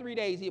the last 3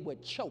 days, it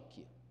would choke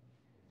you.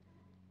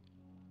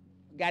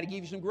 Got to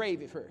give you some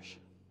gravy first.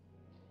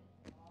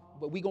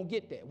 But we're going to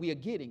get there. We are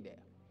getting there.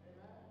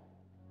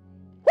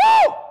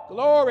 Woo!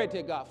 Glory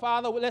to God.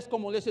 Father, let's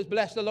come on. Let's just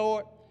bless the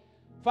Lord.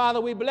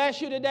 Father, we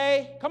bless you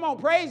today. Come on,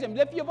 praise him.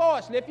 Lift your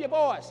voice. Lift your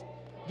voice.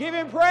 Give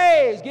him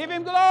praise. Give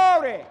him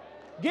glory.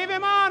 Give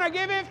him honor.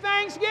 Give him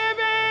thanksgiving.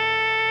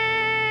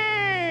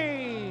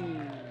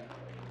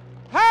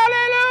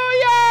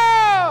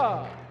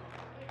 Hallelujah.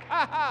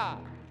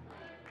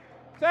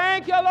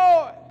 Thank you,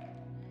 Lord.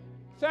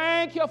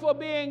 Thank you for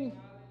being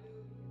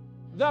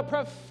the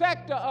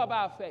perfecter of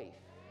our faith.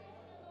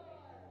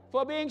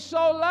 For being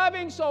so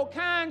loving, so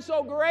kind,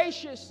 so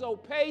gracious, so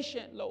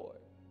patient, Lord.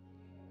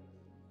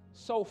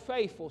 So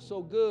faithful,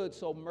 so good,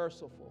 so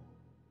merciful.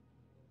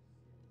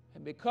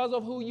 And because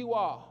of who you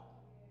are,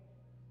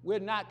 we're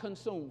not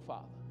consumed,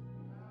 Father.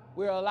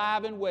 We're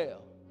alive and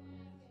well.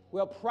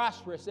 We're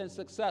prosperous and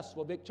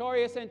successful,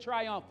 victorious and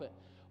triumphant.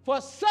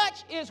 For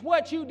such is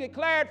what you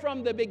declared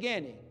from the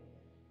beginning.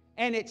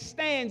 And it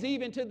stands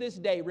even to this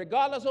day.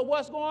 Regardless of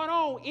what's going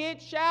on, it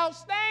shall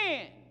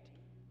stand.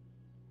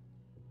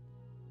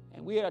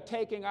 And we are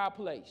taking our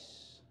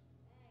place.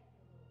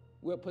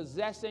 We're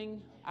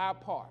possessing our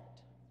part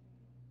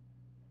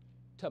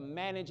to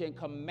manage and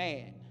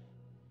command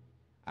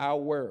our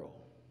world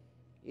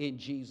in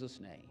Jesus'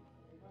 name.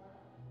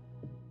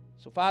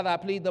 So, Father, I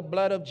plead the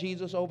blood of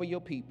Jesus over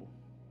your people.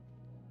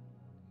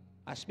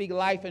 I speak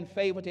life and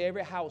favor to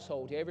every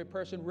household, to every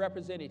person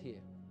represented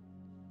here.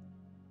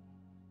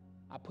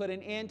 I put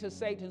an end to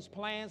Satan's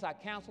plans. I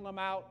cancel them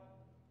out.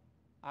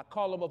 I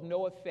call them of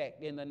no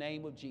effect in the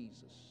name of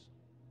Jesus.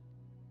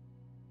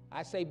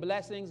 I say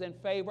blessings and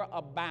favor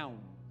abound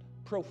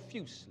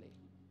profusely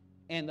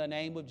in the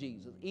name of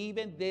Jesus.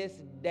 Even this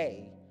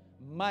day,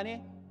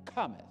 money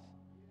cometh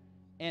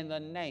in the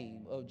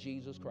name of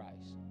Jesus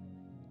Christ.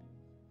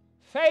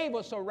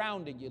 Favor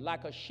surrounding you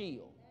like a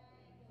shield.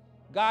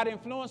 God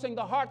influencing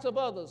the hearts of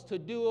others to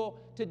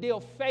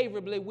deal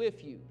favorably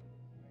with you,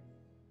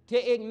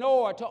 to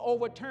ignore, to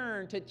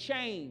overturn, to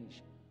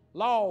change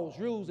laws,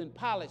 rules, and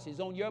policies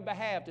on your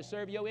behalf to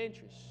serve your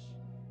interests.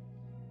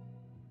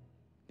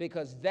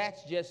 Because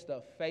that's just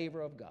the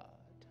favor of God.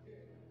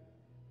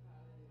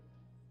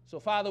 So,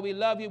 Father, we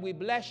love you, we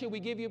bless you, we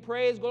give you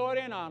praise, glory,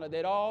 and honor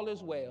that all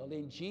is well.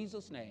 In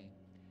Jesus' name,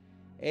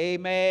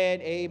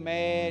 amen,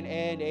 amen,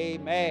 and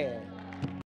amen.